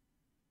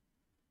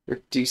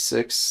 Rook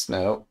d6,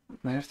 no.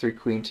 Knight f3,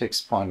 queen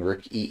takes pawn,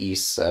 rook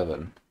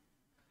e7.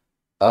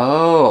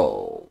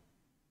 Oh!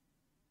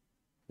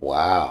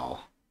 Wow.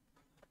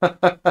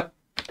 I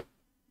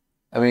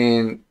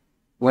mean,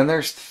 when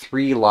there's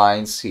 3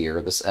 lines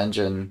here, this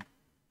engine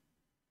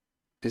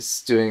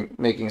is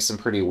making some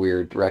pretty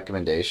weird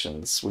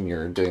recommendations when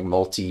you're doing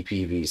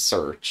multi-PV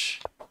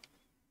search.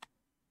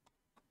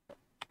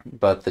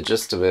 But the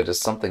gist of it is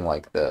something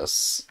like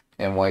this,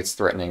 and white's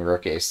threatening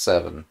rook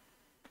a7,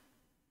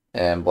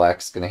 and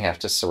black's going to have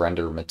to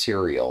surrender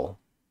material.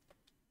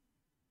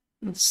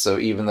 So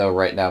even though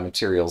right now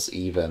material's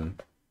even,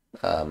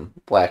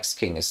 black's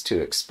king is too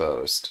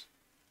exposed.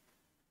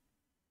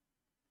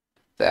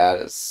 That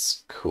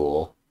is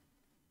cool.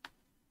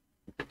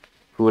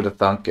 Who would have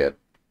thunk it?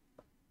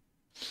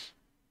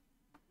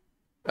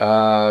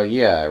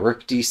 Yeah,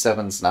 Rook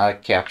D7's not a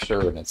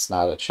capture and it's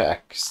not a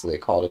check, so they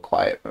call it a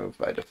quiet move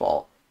by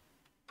default.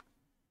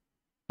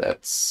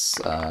 That's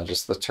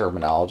just the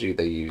terminology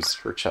they use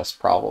for chess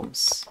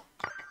problems.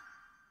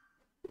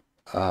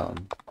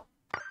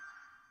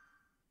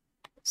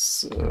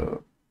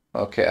 So,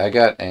 okay, I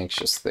got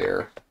anxious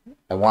there.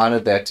 I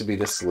wanted that to be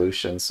the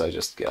solution, so I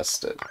just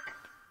guessed it.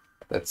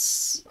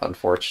 That's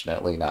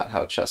unfortunately not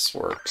how chess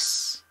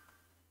works.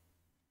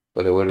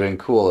 But it would have been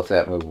cool if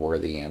that move were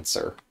the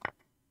answer.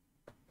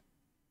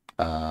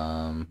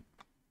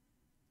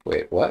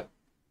 Wait, what?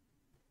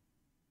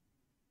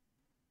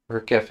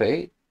 Rook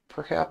F8,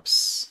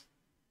 perhaps?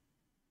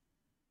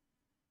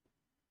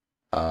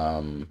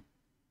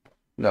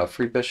 No,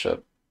 free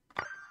bishop.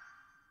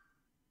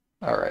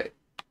 Alright.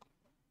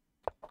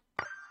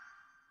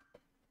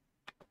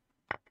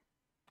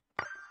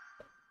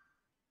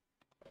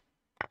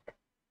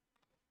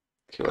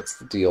 Okay, what's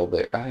the deal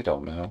there? I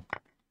don't know.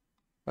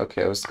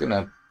 Okay, I was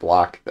gonna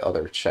block the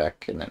other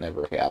check, and it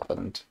never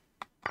happened.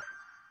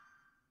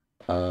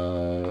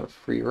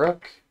 Free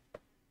rook?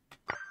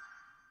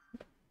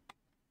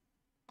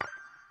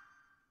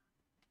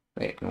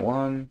 Mate in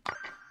one.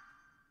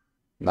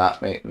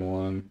 Not mate in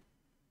one.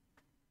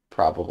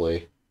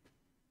 Probably.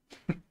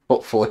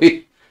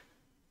 Hopefully.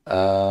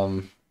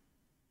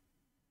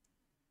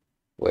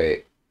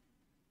 Wait.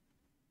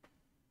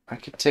 I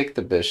could take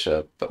the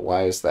bishop, but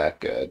why is that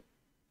good?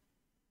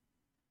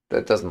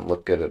 That doesn't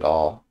look good at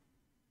all.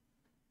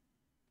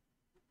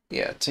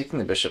 Yeah, taking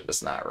the bishop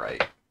is not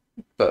right.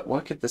 But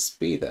what could this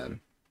be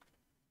then?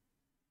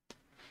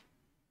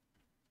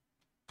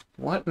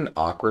 What an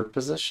awkward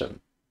position.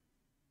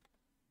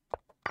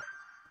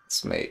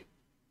 It's mate.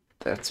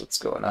 That's what's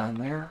going on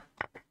there.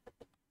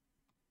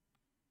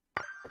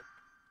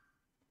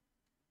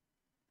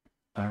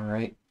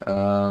 Alright.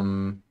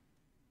 Oh,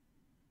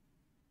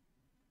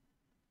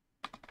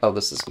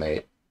 this is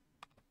mate.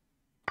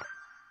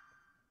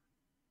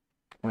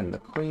 Win the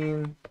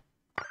queen.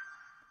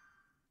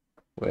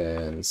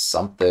 Win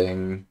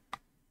something.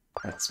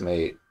 That's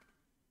mate.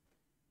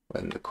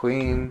 Win the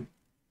queen.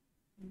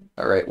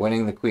 Alright,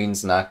 winning the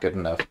queen's not good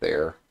enough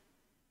there.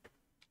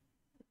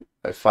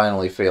 I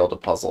finally failed a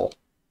puzzle.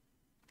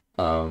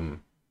 Alright,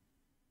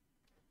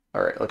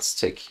 let's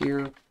take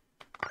here.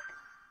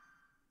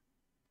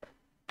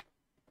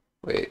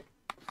 Wait,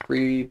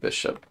 free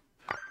bishop.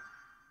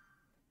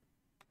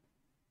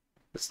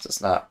 This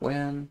does not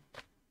win.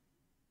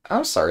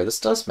 I'm sorry, this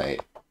does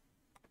mate.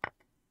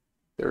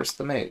 There's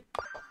the mate.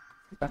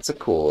 That's a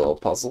cool little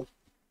puzzle.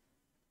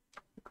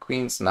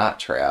 Queen's not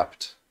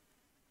trapped.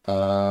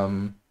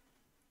 Do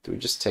we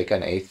just take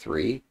on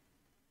A3?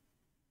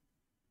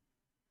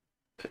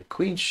 The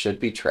queen should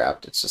be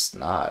trapped, it's just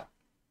not.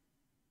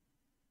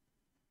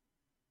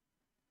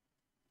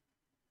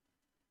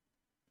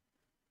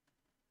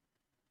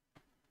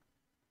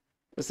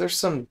 Is there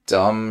some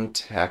dumb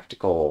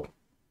tactical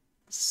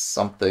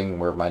something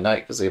where my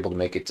knight was able to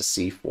make it to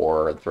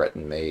C4 and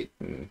threaten mate,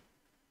 and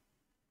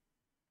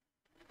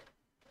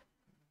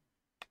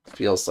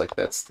feels like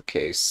that's the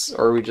case.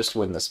 Or we just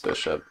win this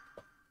bishop.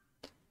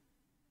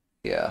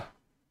 Yeah.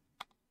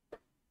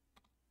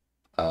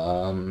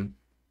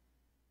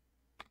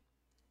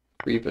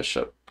 Free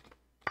bishop.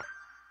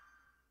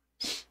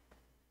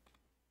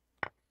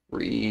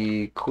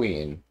 Free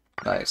queen.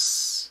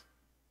 Nice.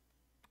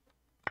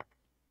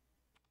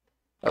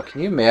 Oh,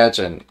 can you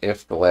imagine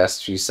if the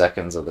last few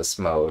seconds of this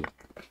mode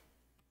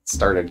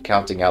started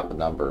counting out the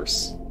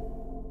numbers?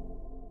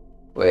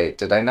 Wait,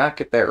 did I not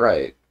get that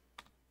right?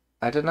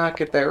 I did not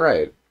get that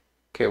right.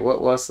 Okay,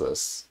 what was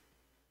this?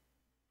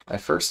 My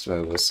first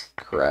move was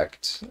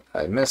correct.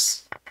 I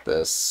missed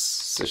this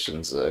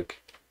Sishinzug,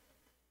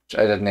 which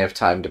I didn't have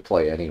time to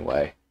play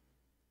anyway.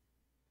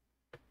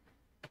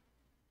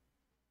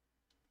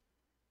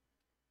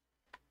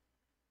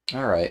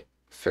 Alright,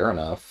 fair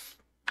enough.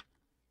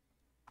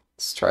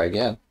 Let's try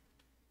again.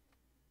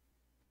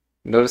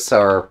 Notice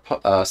how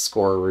our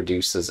score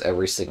reduces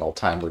every single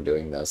time we're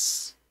doing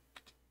this.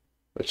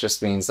 Which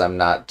just means I'm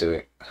not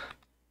doing...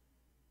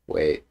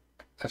 Wait,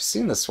 I've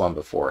seen this one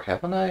before,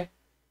 haven't I?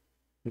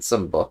 In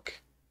some book.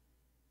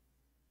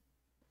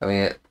 I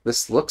mean,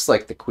 this looks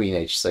like the Queen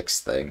H6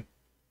 thing.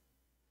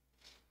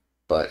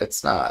 But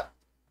it's not.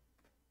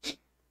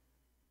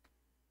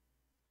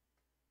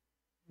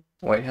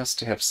 White has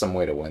to have some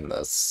way to win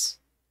this.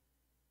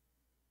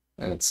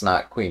 And it's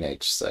not Queen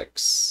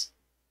H6.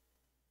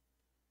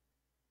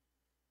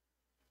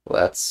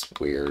 Well, that's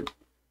weird.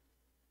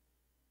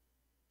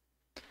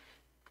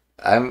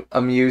 I'm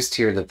amused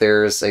here that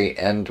there's a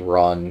end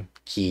run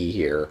key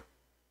here.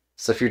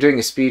 So if you're doing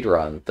a speed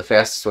run, the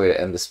fastest way to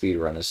end the speed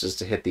run is just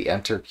to hit the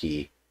enter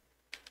key.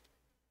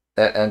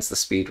 That ends the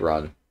speed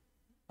run.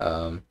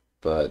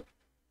 But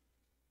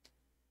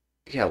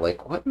yeah,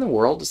 like what in the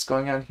world is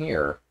going on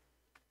here?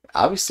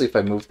 Obviously, if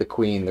I move the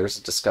queen, there's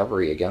a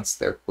discovery against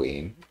their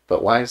queen.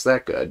 But why is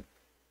that good?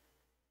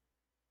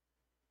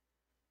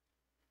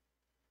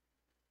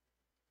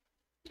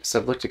 So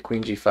I've looked at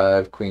queen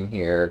g5, queen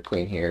here,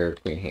 queen here,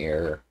 queen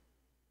here.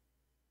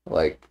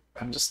 Like,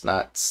 I'm just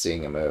not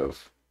seeing a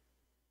move.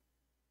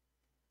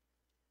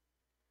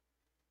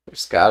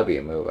 There's gotta be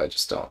a move, I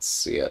just don't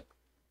see it.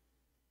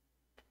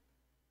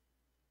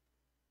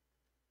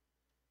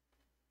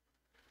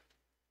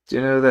 Do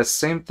you know that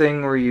same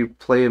thing where you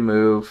play a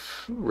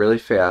move really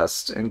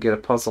fast and get a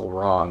puzzle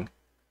wrong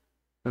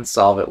and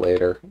solve it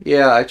later?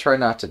 Yeah, I try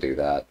not to do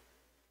that.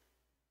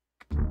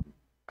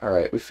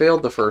 Alright, we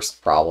failed the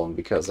first problem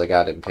because I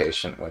got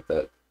impatient with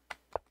it.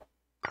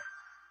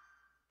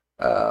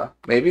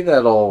 Maybe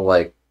that'll,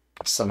 like,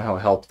 somehow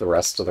help the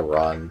rest of the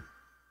run,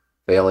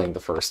 failing the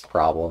first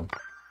problem.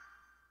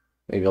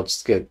 Maybe I'll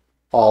just get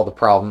all the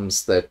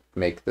problems that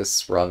make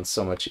this run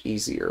so much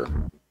easier.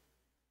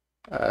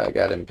 I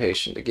got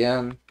impatient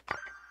again.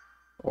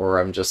 Or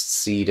I'm just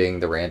seeding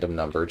the random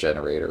number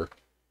generator.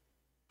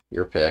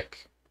 Your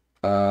pick.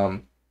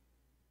 Alright.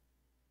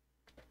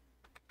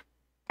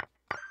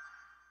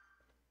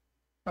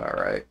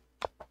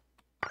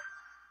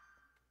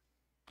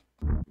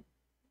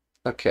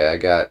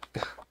 Okay,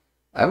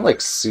 I'm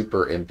like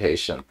super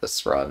impatient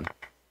this run.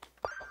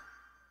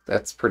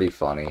 That's pretty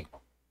funny.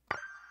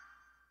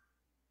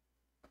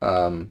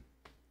 Well,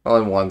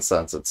 in one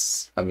sense,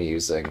 it's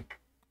amusing.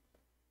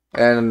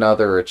 And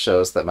another, it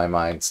shows that my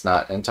mind's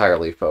not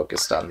entirely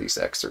focused on these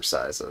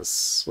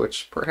exercises,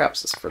 which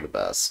perhaps is for the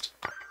best.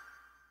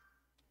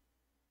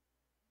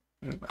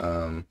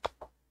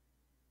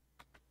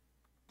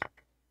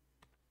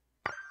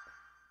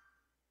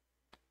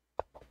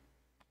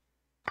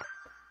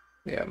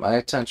 Yeah, my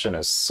attention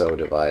is so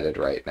divided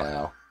right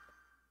now.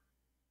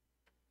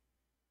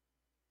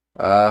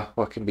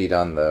 What can be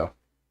done, though?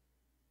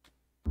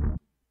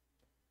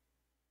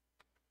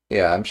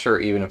 Yeah, I'm sure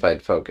even if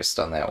I'd focused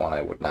on that one,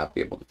 I would not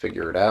be able to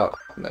figure it out.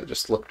 And it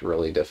just looked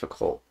really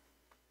difficult.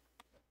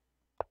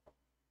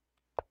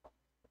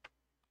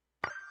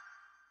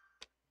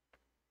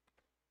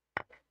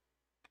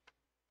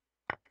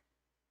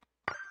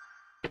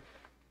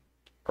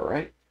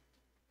 Alright.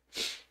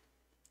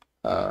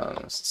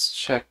 Let's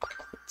check.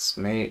 Let's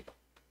mate.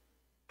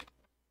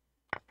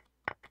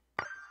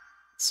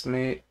 Let's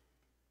mate.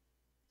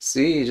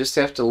 See, you just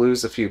have to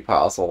lose a few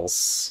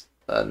puzzles,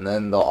 and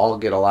then they'll all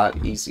get a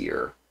lot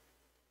easier.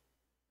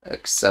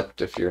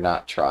 Except if you're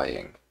not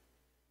trying.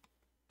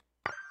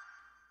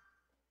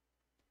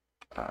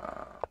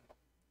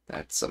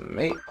 That's a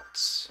mate.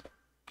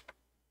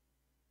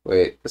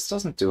 Wait, this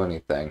doesn't do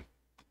anything.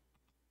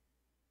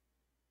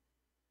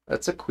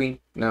 That's a queen.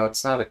 No,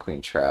 it's not a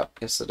queen trap.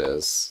 Yes, it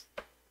is.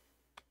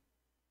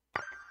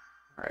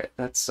 Alright,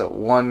 that's a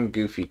one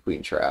goofy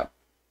queen trap.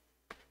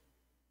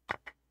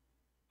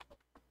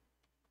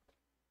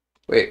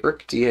 Wait,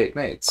 rook d8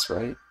 mates,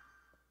 right?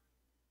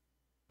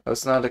 I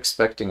was not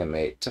expecting a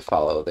mate to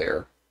follow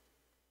there.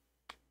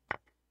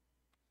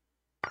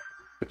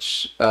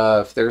 Which,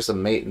 if there's a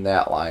mate in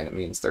that line, it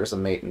means there's a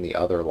mate in the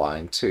other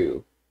line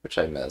too, which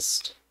I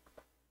missed.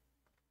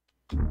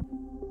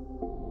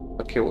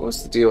 Okay, what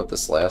was the deal with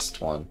this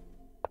last one?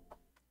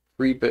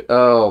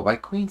 Oh, my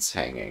queen's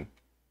hanging.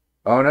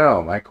 Oh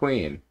no, my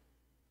queen.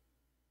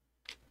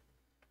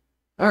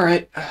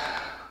 Alright,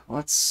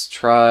 let's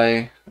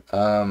try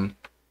some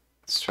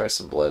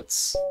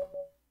blitz.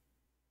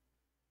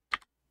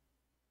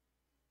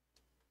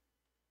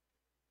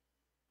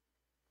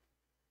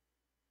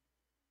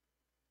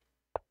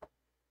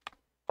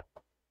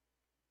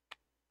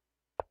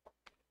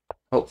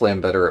 Hopefully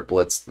I'm better at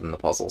blitz than the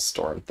puzzle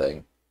storm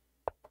thing.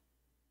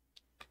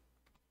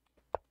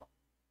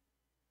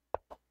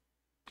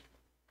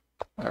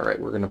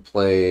 Alright, we're gonna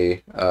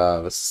play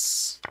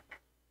this.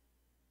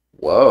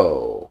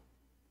 Whoa.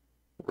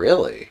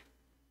 Really?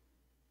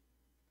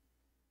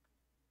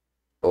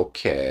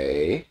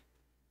 Okay.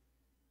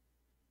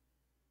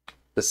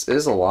 This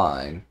is a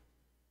line.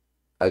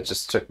 It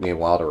just took me a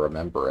while to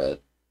remember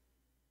it.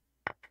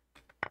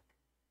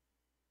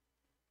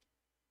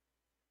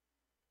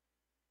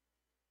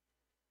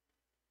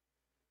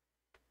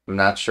 I'm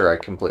not sure I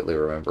completely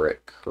remember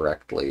it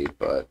correctly,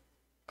 but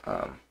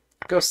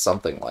it goes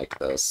something like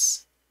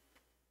this.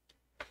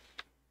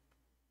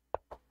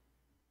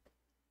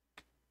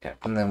 Yeah,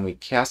 and then we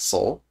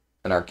castle,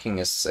 and our king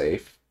is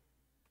safe,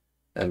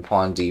 and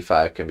pawn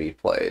d5 can be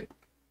played.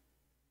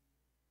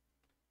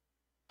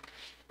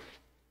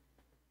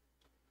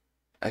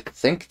 I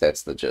think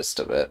that's the gist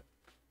of it.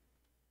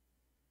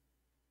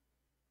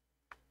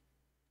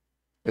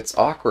 It's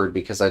awkward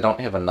because I don't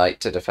have a knight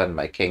to defend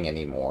my king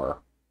anymore,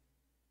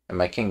 and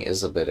my king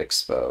is a bit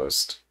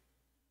exposed.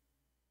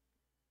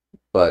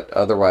 But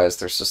otherwise,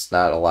 there's just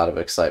not a lot of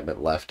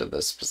excitement left in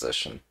this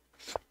position.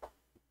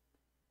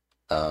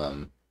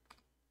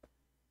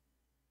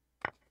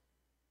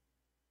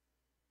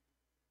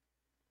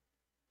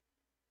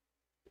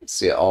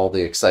 See, all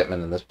the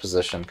excitement in this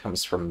position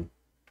comes from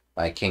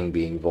my king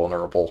being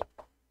vulnerable.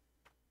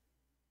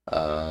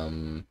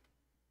 Do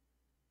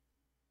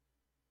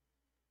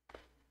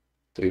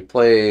we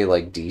play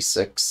like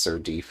d6 or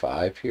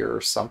d5 here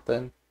or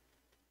something?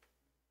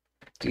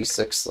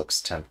 d6 looks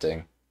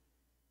tempting.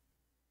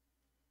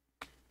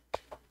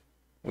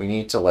 We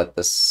need to let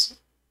this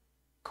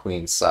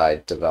queen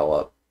side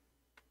develop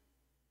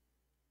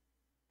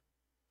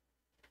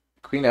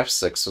queen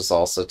f6 was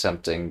also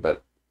tempting,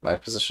 but my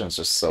position's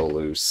just so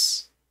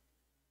loose.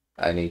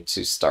 I need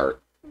to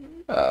start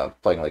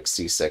playing like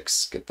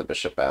c6, get the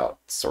bishop out,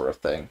 sort of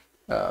thing.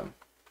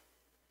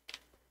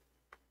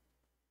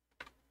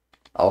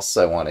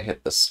 Also, I want to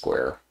hit the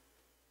square.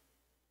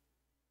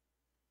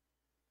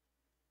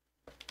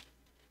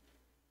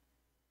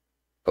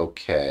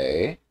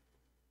 Okay.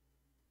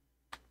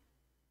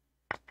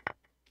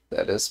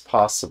 That is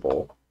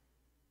possible.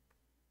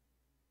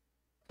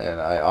 And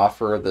I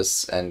offer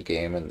this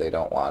endgame and they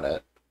don't want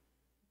it,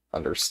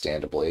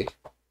 understandably.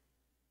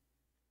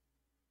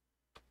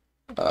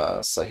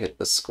 So I hit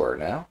the square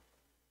now.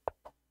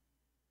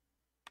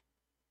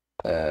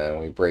 And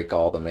we break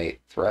all the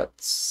mate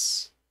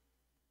threats.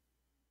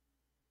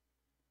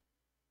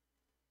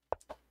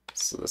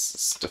 So this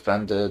is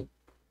defended.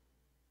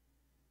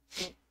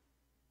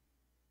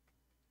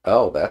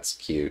 Oh, that's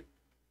cute.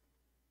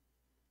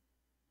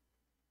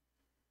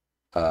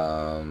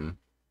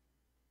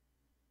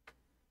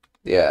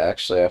 Yeah,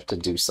 actually I have to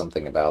do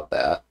something about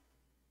that.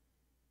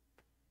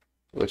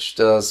 Which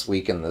does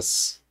weaken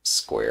this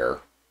square.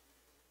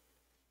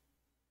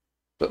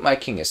 But my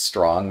king is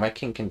strong. My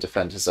king can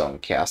defend his own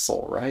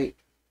castle, right?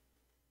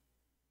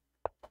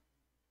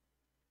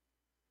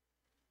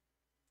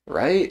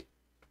 Right?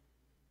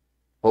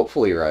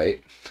 Hopefully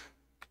right.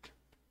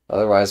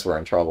 Otherwise we're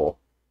in trouble.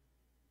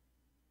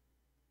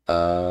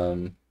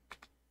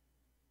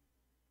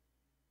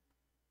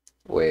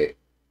 Wait.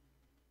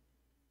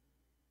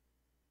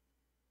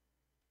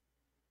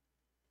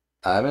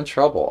 I'm in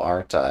trouble,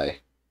 aren't I?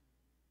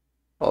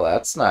 Well,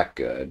 that's not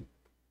good.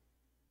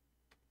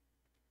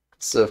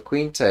 So if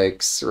queen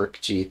takes rook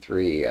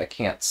g3, I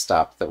can't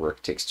stop the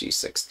rook takes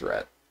g6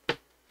 threat.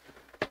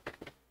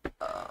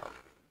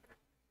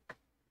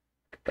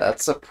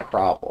 That's a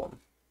problem.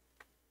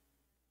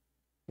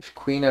 If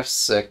queen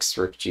f6,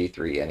 rook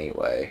g3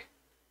 anyway.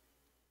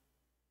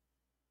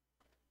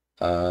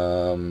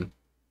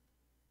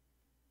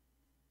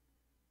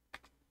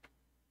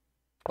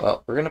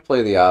 Well, we're going to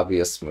play the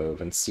obvious move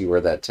and see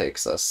where that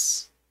takes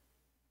us.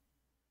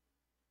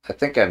 I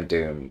think I'm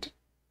doomed.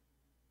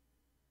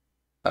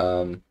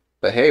 But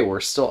hey, we're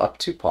still up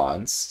 2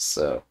 pawns,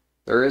 so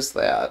there is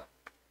that.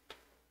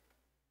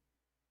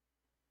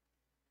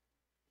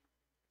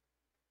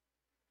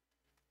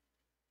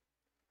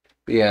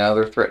 But yeah, now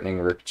they're threatening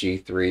rook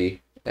g3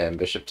 and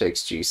bishop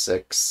takes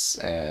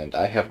g6, and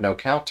I have no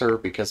counter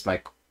because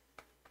my...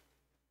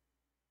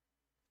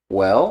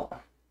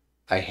 Well,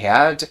 I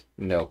had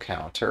no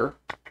counter.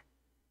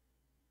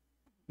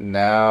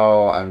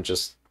 Now I'm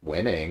just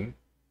winning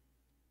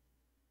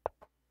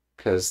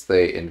because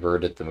they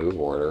inverted the move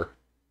order.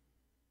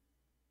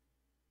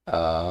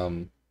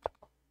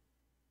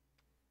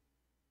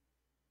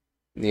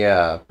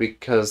 Yeah,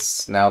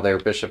 because now their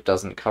bishop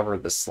doesn't cover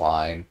this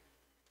line.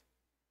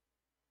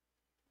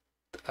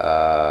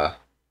 I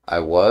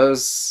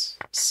was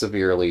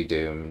severely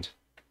doomed,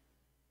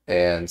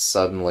 and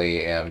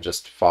suddenly am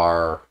just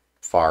far,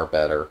 far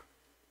better.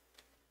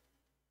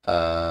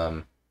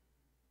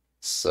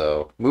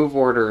 So move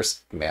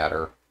orders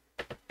matter.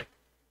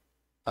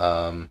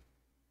 I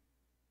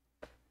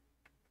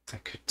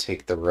could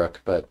take the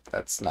rook, but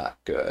that's not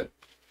good.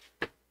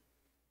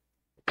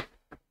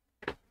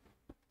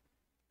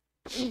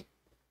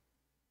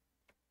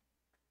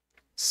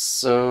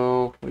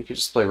 So we could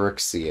just play rook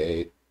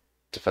c8,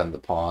 defend the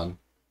pawn.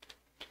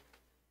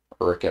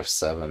 Or rook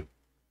f7,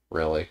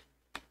 really.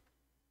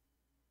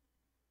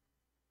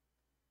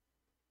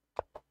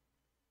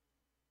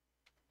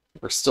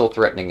 We're still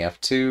threatening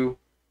f2.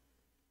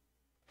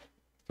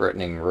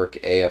 Threatening rook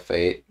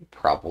af8,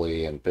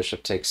 probably, and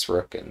bishop takes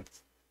rook, and,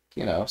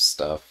 you know,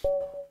 stuff.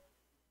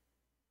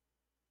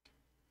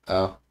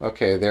 Oh,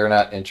 okay, they're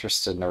not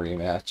interested in a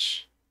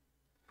rematch.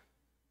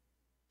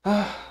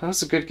 That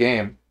was a good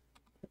game.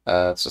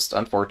 It's just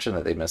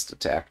unfortunate they missed a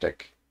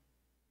tactic.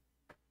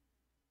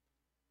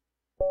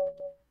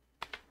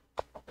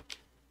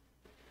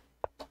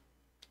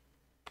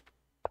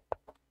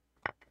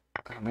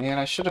 Oh man,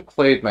 I should have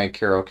played my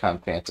Caro-Kann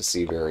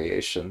Fantasy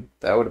variation.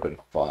 That would have been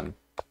fun.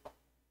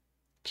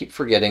 Keep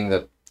forgetting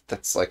that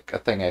that's like a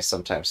thing I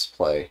sometimes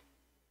play.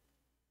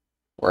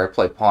 Where I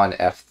play pawn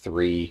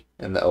f3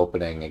 in the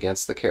opening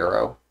against the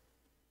Caro.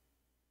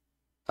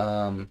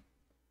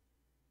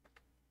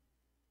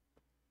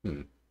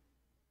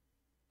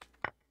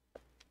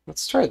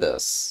 Let's try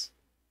this.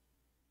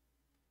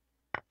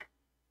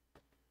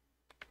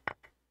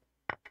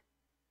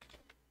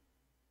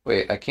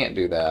 Wait, I can't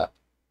do that.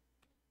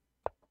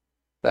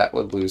 That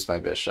would lose my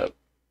bishop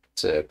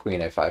to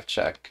queen a5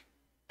 check.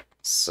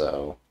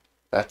 So,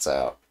 that's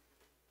out.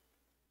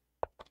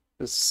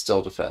 This is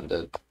still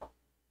defended.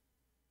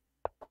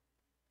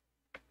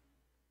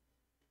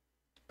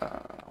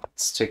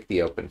 Let's take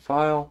the open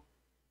file.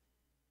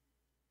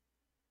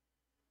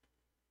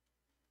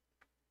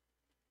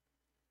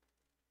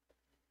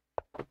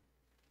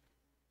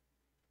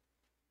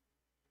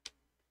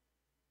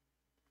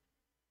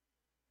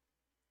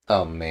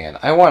 Oh man,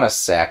 I want a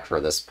sack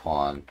for this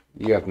pawn.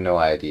 You have no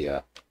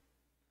idea.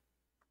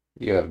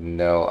 You have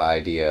no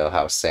idea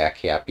how sack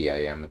happy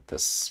I am at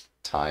this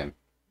time.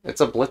 It's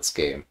a blitz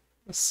game,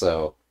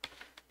 so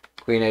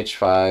queen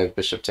h5,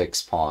 bishop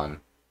takes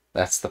pawn.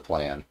 That's the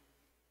plan.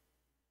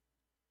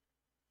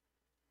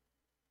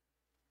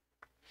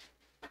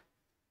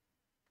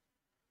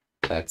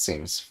 That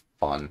seems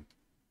fun.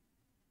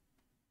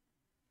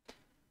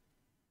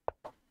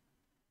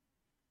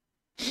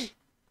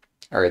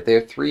 Alright, they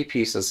have 3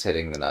 pieces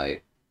hitting the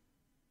knight.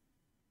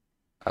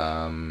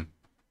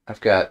 I've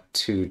got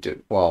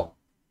 2, well,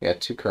 yeah,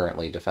 2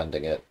 currently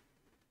defending it.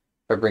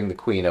 If I bring the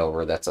queen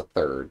over, that's a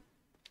 3rd.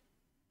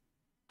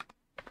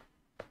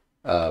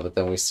 But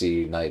then we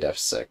see knight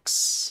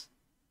f6.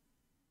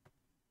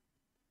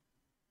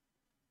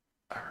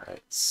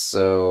 Alright,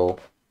 so...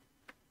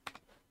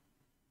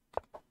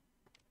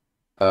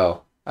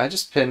 Oh, I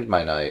just pinned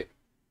my knight.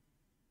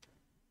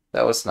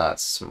 That was not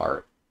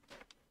smart.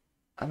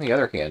 On the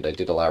other hand, I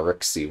did allow rook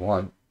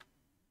c1.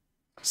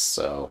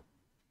 So...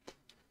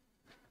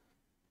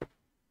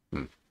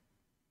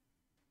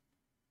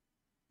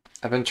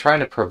 I've been trying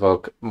to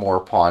provoke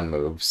more pawn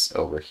moves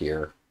over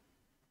here.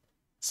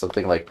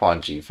 Something like pawn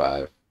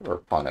g5 or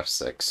pawn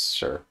f6,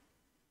 sure.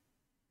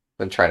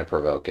 Been trying to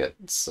provoke it,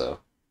 so...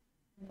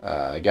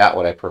 I got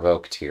what I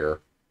provoked here.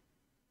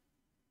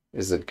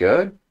 Is it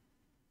good?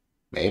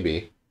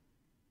 Maybe.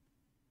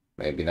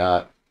 Maybe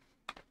not.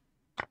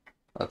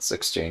 Let's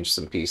exchange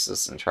some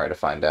pieces and try to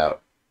find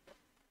out.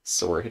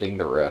 So we're hitting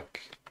the rook.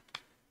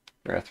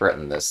 We're going to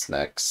threaten this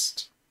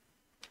next.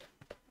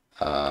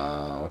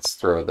 Let's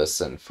throw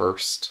this in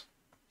first.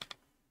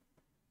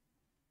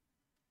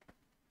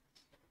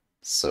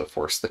 So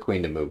force the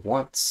queen to move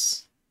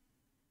once.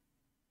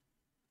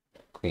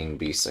 Queen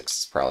b6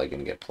 is probably going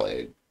to get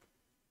played.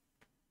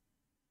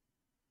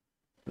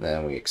 And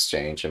then we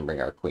exchange and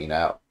bring our queen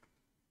out.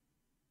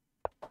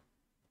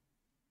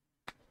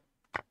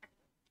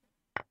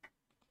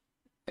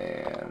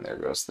 And there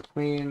goes the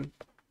queen.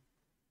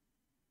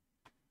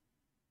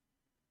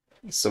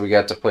 So we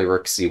got to play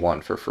rook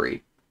c1 for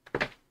free.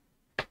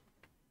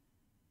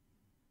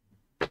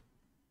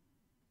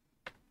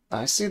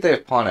 I see they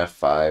have pawn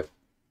f5.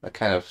 That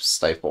kind of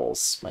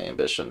stifles my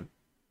ambition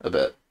a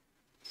bit.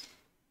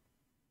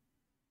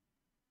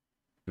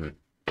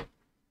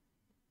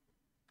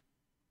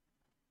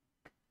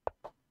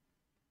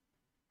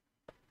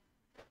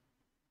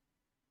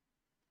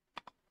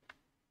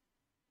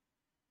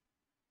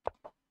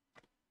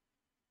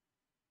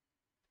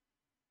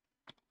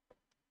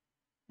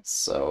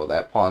 So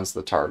that pawn's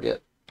the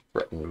target.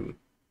 Written,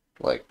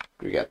 like,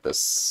 we got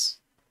this.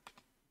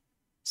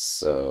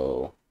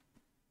 So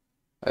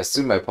I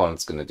assume my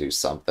opponent's going to do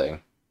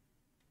something.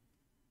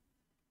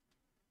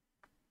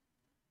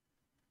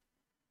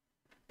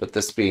 But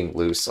this being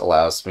loose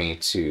allows me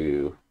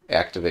to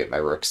activate my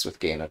rooks with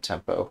gain of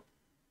tempo.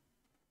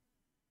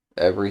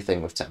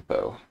 Everything with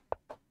tempo.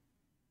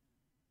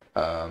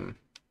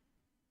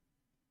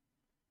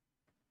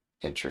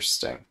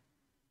 Interesting.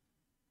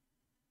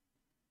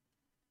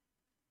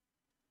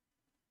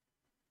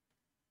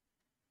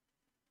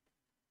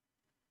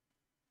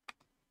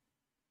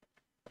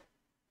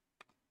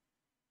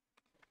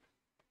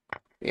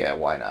 Yeah,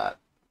 why not?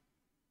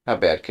 How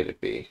bad could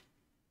it be?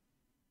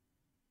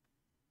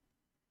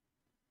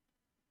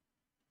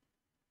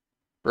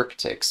 Rook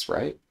takes,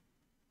 right?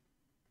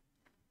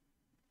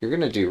 You're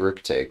going to do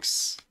rook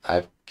takes.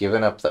 I've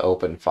given up the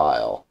open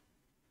file.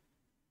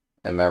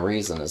 And my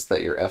reason is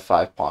that your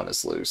f5 pawn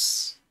is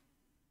loose.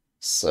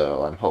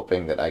 So I'm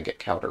hoping that I get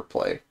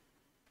counterplay.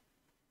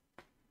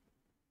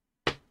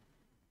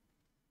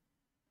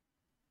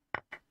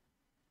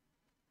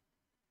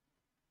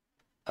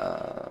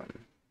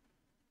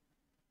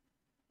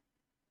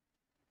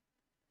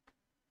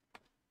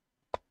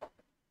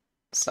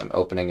 So I'm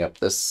opening up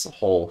this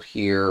hole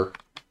here.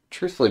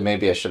 Truthfully,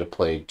 maybe I should have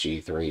played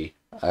g3.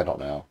 I don't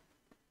know.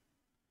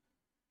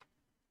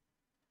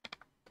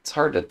 It's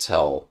hard to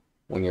tell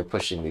when you're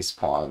pushing these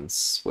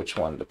pawns which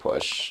one to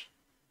push.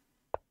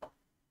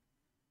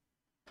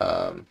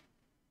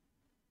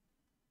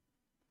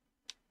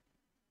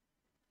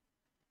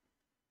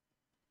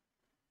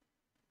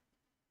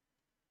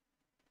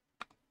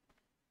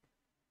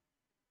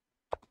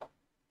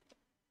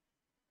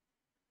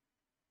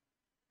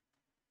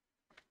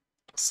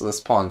 So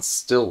this pawn's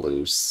still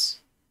loose.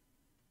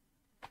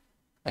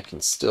 I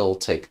can still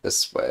take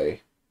this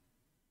way.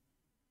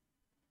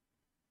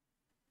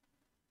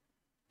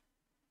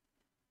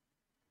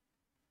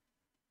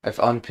 I've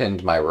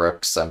unpinned my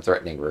rooks. I'm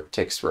threatening rook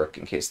takes rook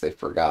in case they've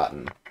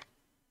forgotten.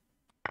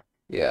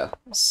 Yeah,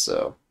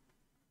 so...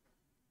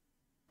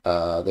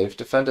 they've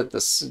defended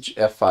this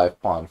f5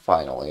 pawn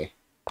finally.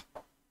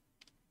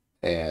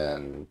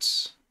 And...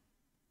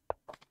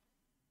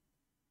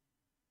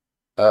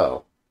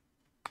 Oh.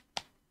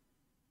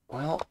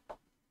 Well...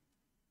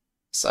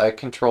 So I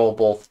control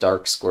both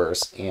dark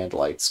squares and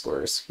light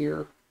squares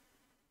here.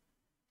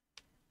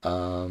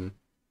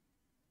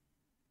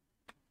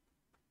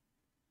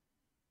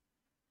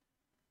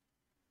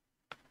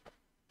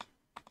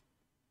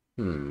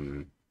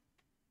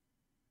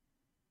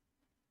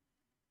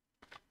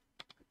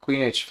 Queen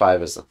queen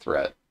h5 is a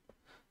threat.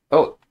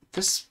 Oh,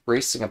 this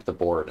racing up the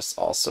board is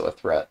also a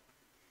threat.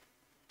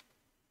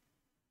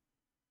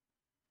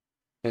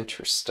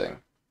 Interesting.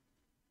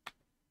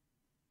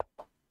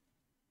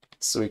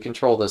 So we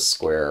control this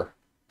square,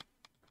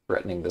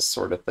 threatening this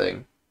sort of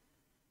thing.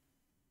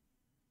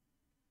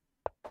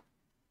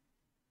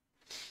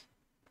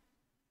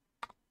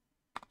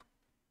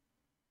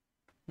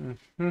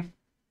 Mm-hmm.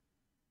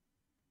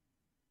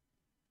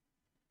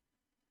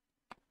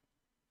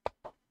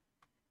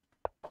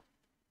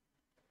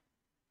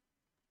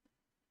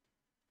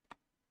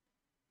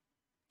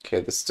 Okay,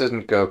 this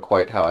didn't go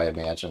quite how I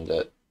imagined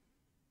it.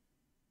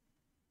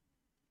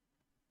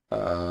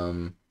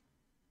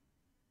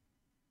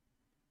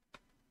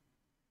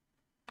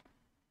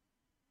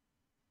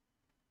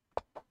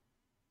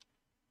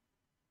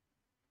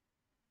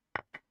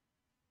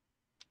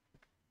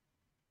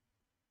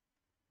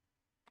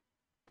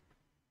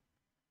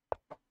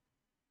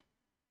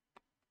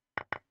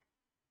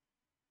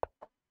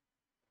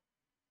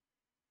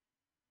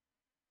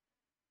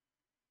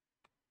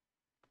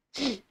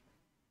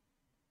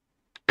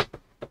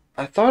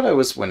 I thought I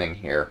was winning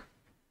here.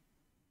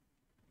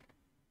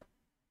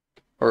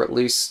 Or at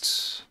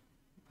least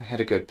I had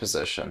a good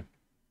position.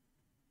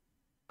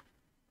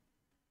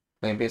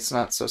 Maybe it's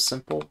not so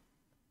simple.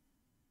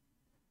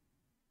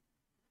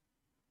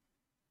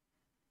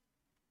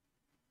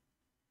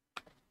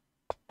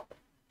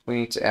 We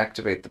need to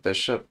activate the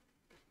bishop.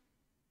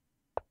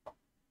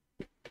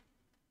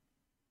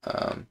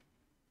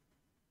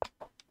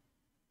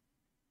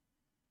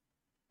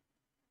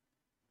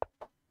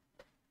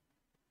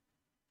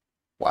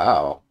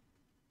 Wow.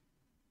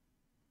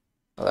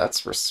 Well,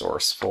 that's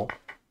resourceful.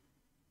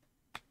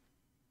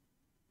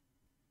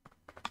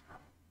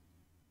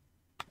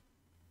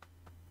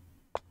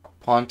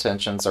 Pawn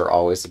tensions are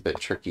always a bit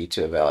tricky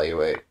to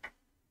evaluate.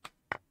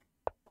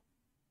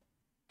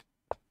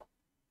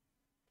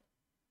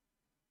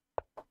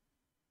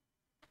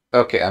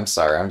 Okay, I'm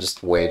sorry. I'm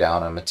just way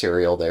down on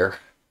material there.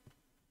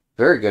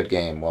 Very good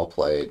game. Well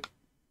played.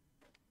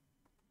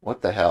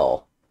 What the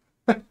hell?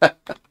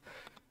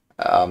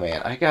 Oh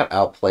man, I got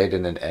outplayed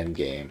in an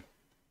endgame.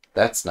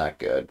 That's not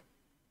good.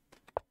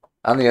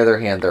 On the other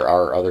hand, there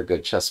are other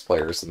good chess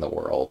players in the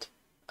world.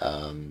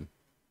 But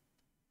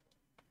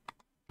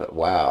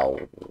wow,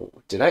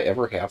 did I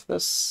ever have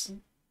this?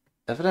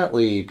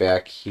 Evidently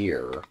back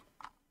here.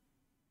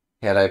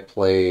 Had I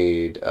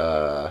played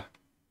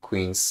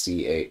Queen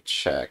C8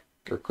 check,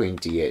 or Queen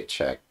D8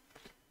 check,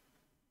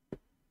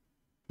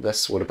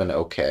 this would have been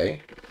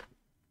okay.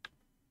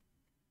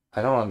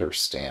 I don't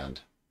understand.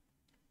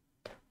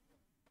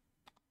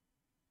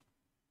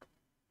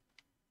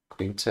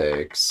 Queen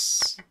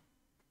takes.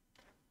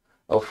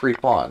 Oh, free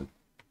pawn.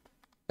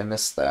 I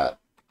missed that.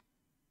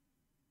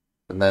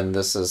 And then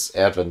this is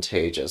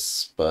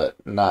advantageous, but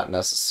not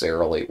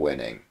necessarily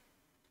winning.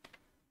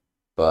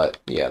 But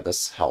yeah,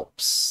 this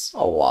helps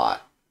a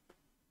lot.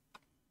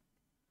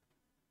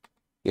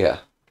 Yeah.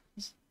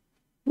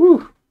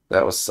 Woo!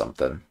 That was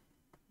something.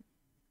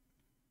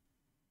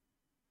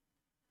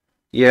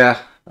 Yeah,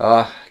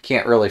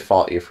 can't really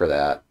fault you for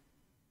that.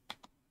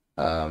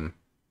 A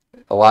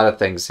lot of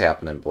things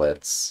happen in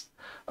Blitz.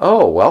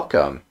 Oh,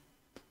 welcome.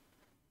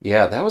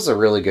 Yeah, that was a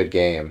really good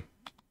game.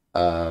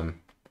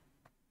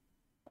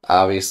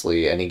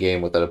 Obviously, any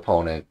game with an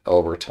opponent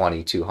over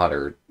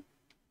 2200,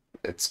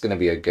 it's going to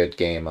be a good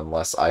game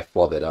unless I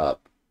flub it up.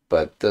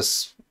 But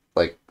this,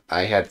 like,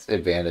 I had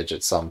advantage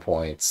at some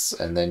points,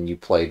 and then you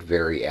played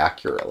very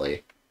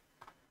accurately.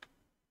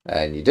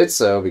 And you did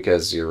so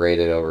because you're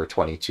rated over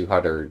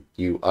 2200.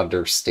 You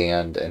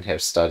understand and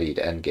have studied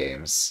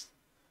endgames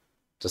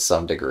to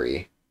some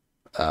degree.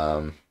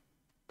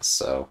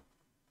 So,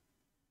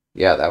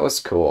 yeah, that was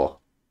cool.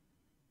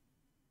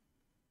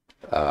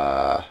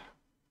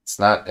 It's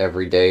not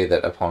every day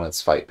that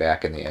opponents fight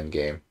back in the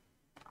endgame.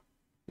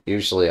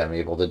 Usually I'm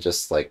able to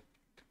just, like,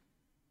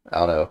 I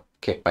don't know,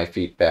 kick my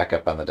feet back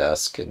up on the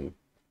desk and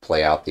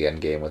play out the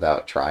endgame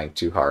without trying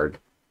too hard.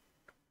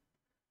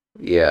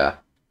 Yeah.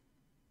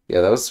 Yeah,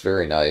 that was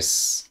very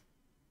nice.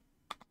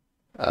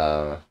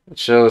 It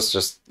shows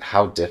just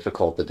how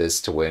difficult it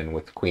is to win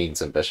with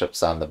queens and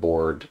bishops on the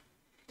board.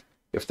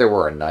 If there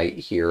were a knight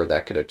here,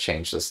 that could have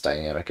changed this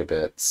dynamic a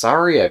bit.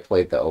 Sorry I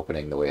played the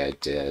opening the way I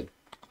did.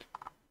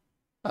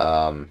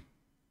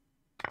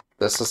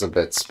 This is a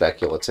bit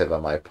speculative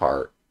on my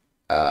part.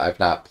 I've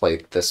not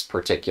played this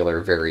particular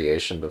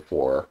variation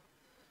before.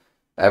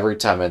 Every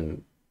time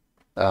in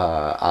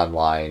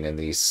online in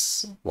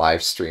these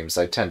live streams,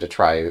 I tend to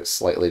try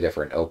slightly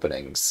different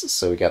openings.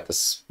 So we got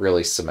this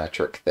really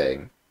symmetric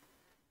thing.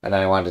 And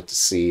I wanted to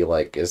see,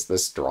 like, is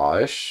this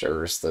drawish,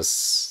 or is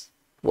this...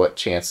 what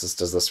chances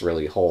does this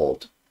really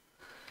hold?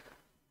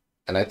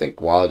 And I think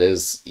while it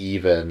is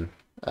even,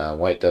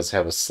 white does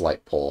have a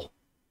slight pull.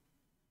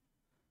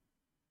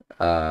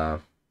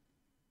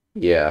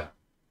 Yeah.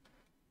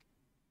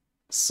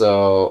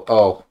 So,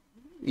 oh,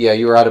 yeah,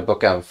 you were out of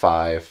book on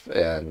 5,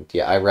 and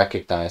yeah, I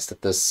recognized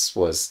that this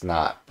was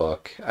not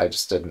book. I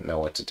just didn't know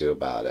what to do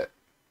about it.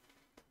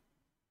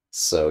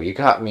 So you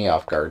got me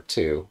off guard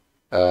too.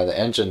 The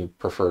engine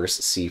prefers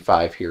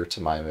C5 here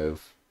to my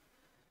move.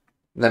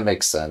 And that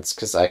makes sense,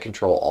 because I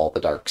control all the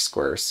dark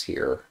squares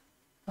here.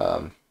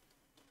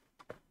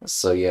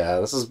 So yeah,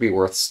 this would be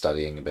worth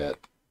studying a bit.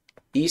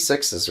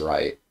 E6 is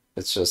right.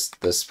 It's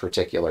just this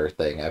particular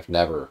thing I've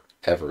never,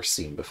 ever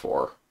seen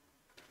before.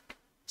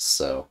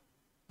 So,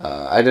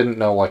 I didn't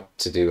know what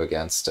to do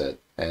against it,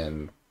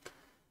 and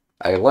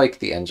I like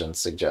the engine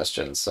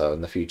suggestion, so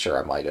in the future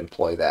I might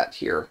employ that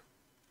here.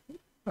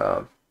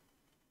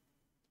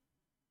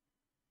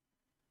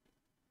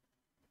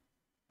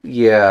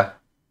 Yeah,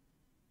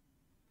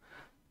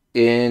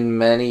 in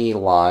many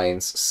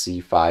lines,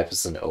 C5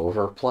 is an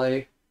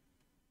overplay.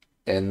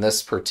 In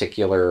this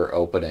particular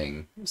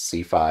opening,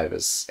 C5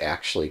 is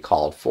actually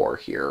called for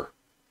here.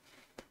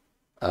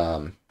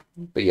 But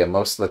yeah,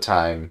 most of the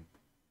time,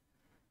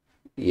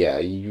 yeah,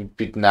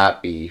 you'd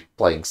not be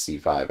playing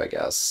C5, I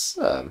guess,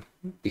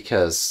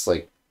 because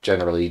like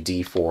generally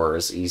D4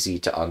 is easy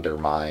to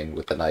undermine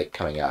with the knight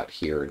coming out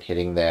here and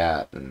hitting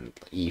that, and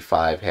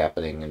E5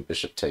 happening and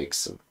bishop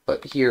takes.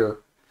 But here,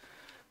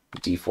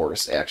 D4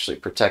 is actually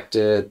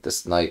protected.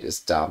 This knight is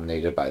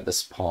dominated by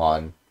this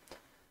pawn.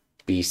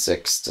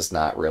 B6 does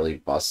not really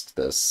bust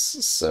this,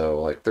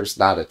 so like there's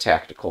not a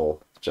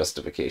tactical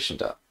justification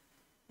to.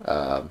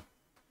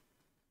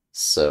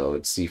 So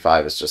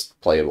C5 is just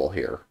playable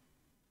here,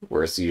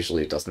 whereas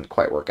usually it doesn't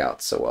quite work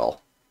out so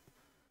well.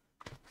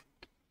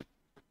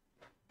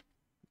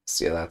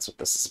 So yeah, that's what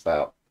this is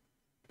about.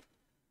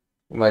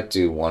 We might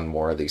do one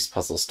more of these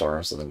puzzle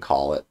storms and then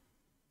call it.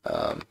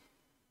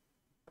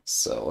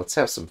 So let's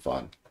have some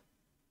fun.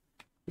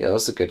 Yeah, that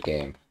was a good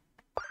game.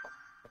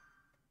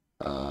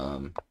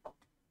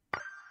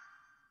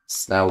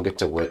 So now we'll get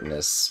to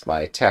witness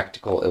my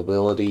tactical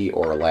ability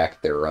or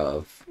lack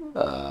thereof.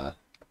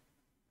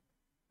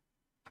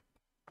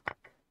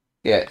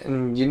 Yeah,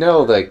 and you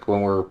know, like,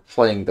 when we're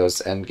playing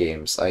those end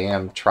games, I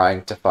am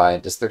trying to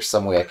find, is there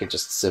some way I could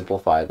just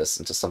simplify this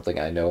into something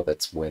I know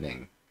that's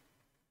winning?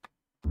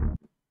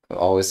 I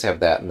always have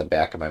that in the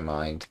back of my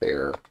mind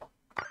there.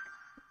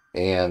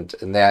 And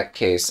in that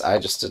case, I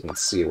just didn't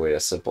see a way to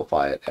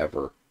simplify it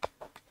ever.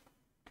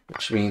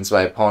 Which means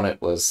my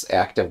opponent was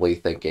actively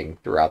thinking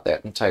throughout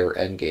that entire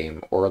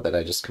endgame, or that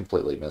I just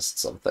completely missed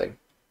something.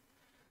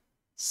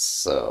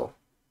 So,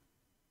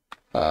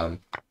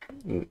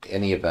 in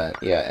any event,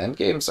 yeah,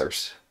 endgames are,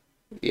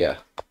 yeah,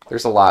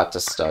 there's a lot to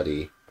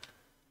study,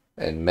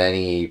 and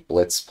many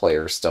Blitz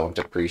players don't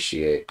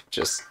appreciate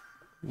just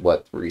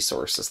what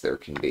resources there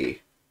can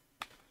be.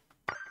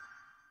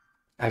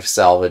 I've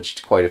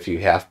salvaged quite a few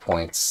half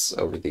points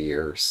over the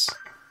years.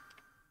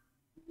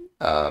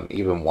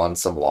 Even won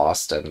some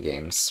lost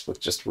endgames with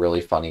just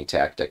really funny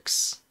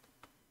tactics.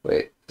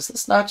 Wait, is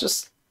this not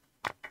just...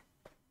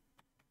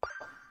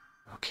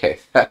 Okay,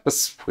 that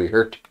was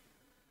weird.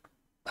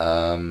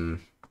 Why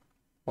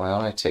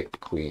don't I take the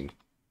queen?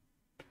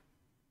 If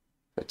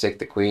I take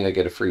the queen, I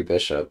get a free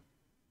bishop.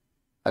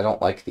 I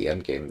don't like the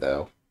endgame,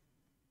 though.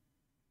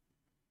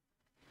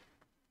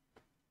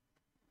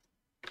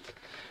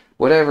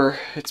 Whatever,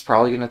 it's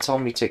probably going to tell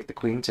me take the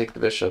queen, take the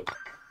bishop.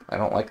 I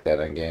don't like that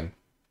endgame.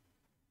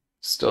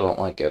 Still don't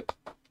like it.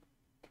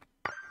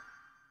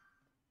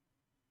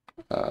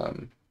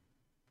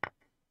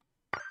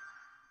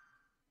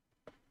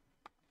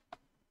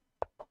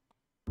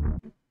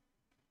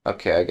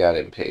 Okay, I got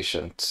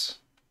impatient.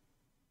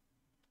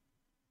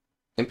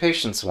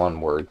 Impatient's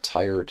one word.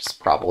 Tired is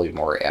probably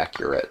more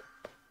accurate.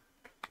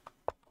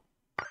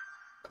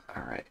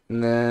 Alright,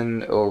 and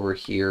then over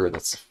here,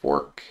 that's a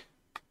fork.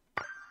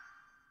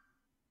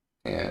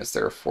 And is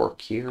there a fork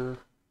here?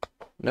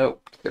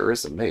 Nope, there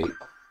is a mate.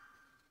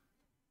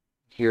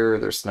 Here,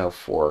 there's no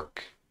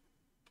fork.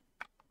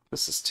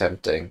 This is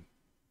tempting.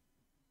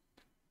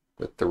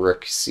 With the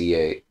rook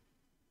c8.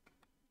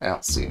 I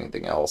don't see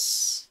anything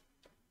else.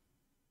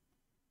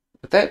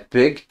 But that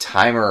big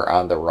timer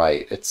on the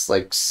right, it's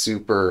like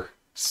super,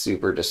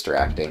 super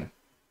distracting.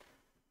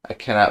 I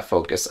cannot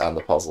focus on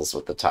the puzzles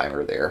with the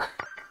timer there.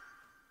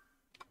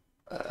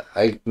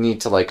 I need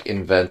to like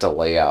invent a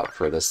layout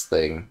for this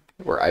thing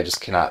where I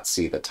just cannot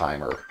see the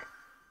timer,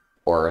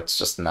 or it's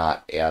just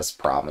not as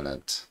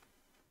prominent.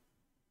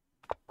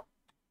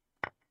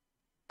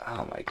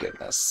 Oh my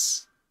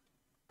goodness.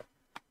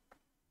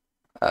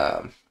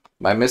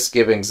 My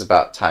misgivings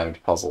about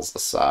timed puzzles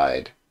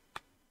aside,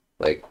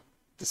 like,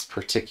 this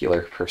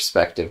particular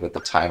perspective with the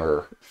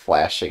timer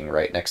flashing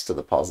right next to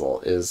the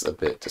puzzle is a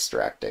bit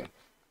distracting.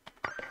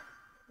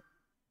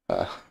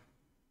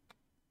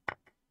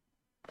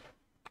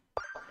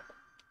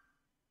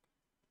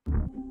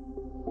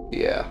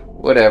 Yeah,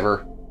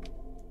 whatever.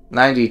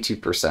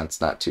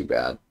 92%'s not too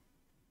bad.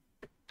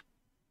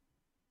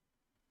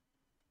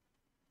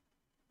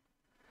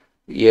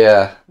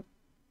 Yeah.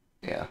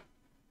 Yeah.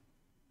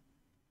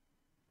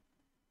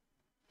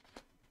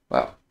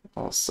 Well,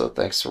 also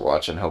thanks for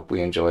watching. Hope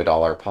we enjoyed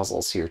all our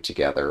puzzles here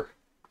together.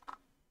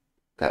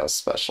 That was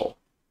special.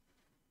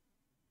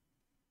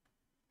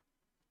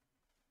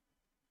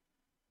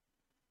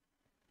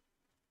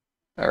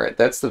 Alright,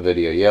 that's the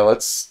video. Yeah,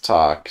 let's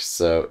talk.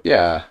 So,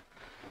 yeah.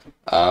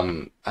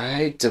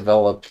 I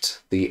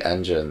developed the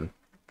engine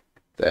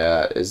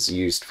that is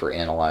used for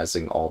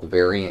analyzing all the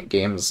variant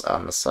games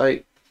on the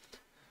site.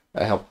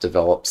 I helped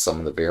develop some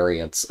of the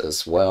variants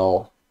as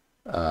well.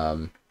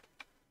 I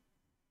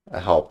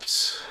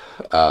helped,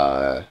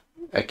 I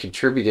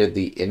contributed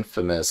the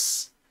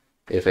infamous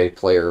if a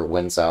player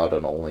wins out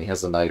and only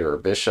has a knight or a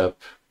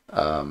bishop,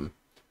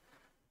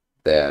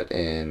 that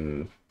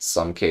in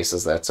some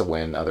cases that's a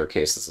win, other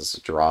cases it's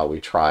a draw. We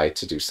try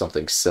to do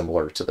something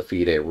similar to the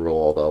FIDE rule,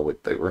 although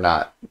we're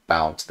not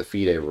bound to the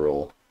FIDE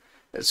rule.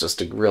 It's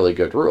just a really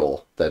good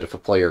rule that if a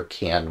player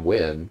can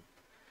win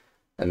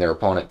and their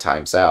opponent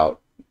times out,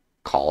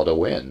 call it a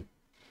win.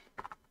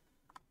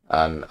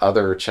 On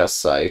other chess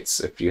sites,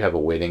 if you have a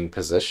winning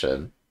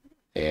position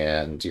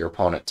and your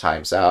opponent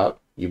times out,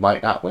 you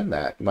might not win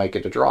that. You might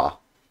get a draw.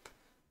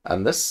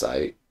 On this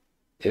site,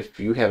 if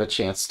you have a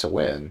chance to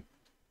win,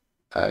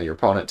 your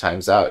opponent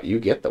times out, you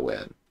get the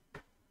win.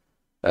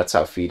 That's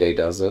how FIDE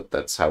does it.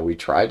 That's how we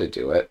try to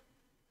do it.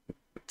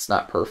 It's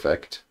not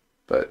perfect,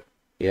 but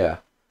yeah.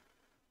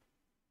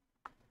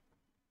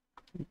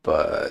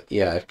 But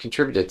yeah, I've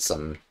contributed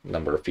some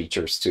number of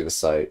features to the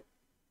site.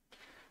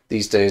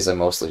 These days, I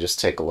mostly just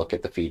take a look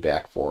at the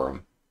feedback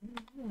forum,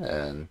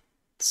 and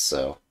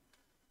so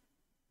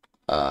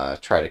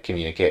try to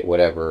communicate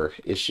whatever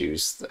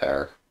issues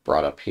are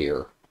brought up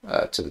here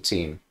to the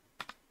team.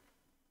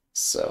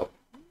 So,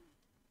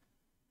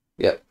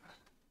 yep.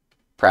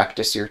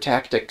 Practice your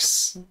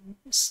tactics,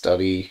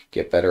 study,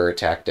 get better at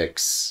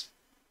tactics,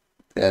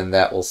 and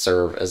that will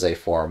serve as a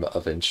form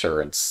of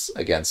insurance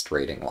against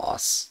rating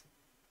loss.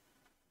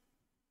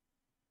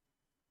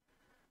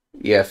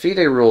 Yeah,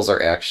 FIDE rules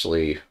are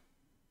actually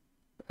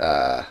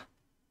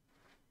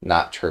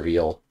not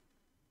trivial.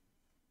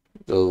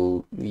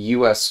 The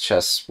U.S.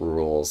 chess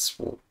rules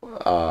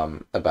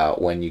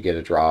about when you get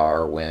a draw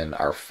or win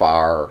are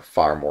far,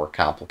 far more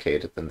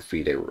complicated than the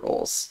FIDE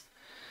rules.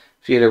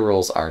 FIDE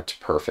rules aren't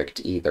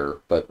perfect either,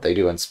 but they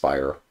do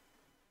inspire.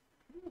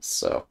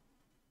 So,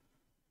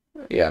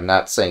 yeah, I'm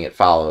not saying it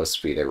follows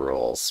FIDE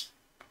rules.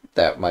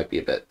 That might be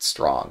a bit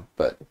strong,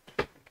 but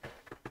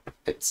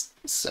it's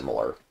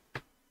similar.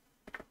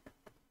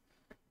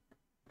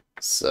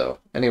 So,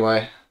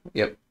 anyway,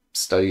 yep,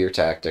 study your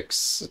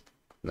tactics.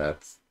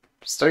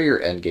 Study your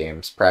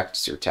endgames,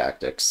 practice your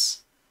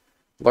tactics,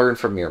 learn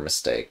from your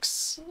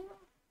mistakes.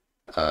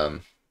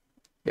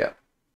 Yeah.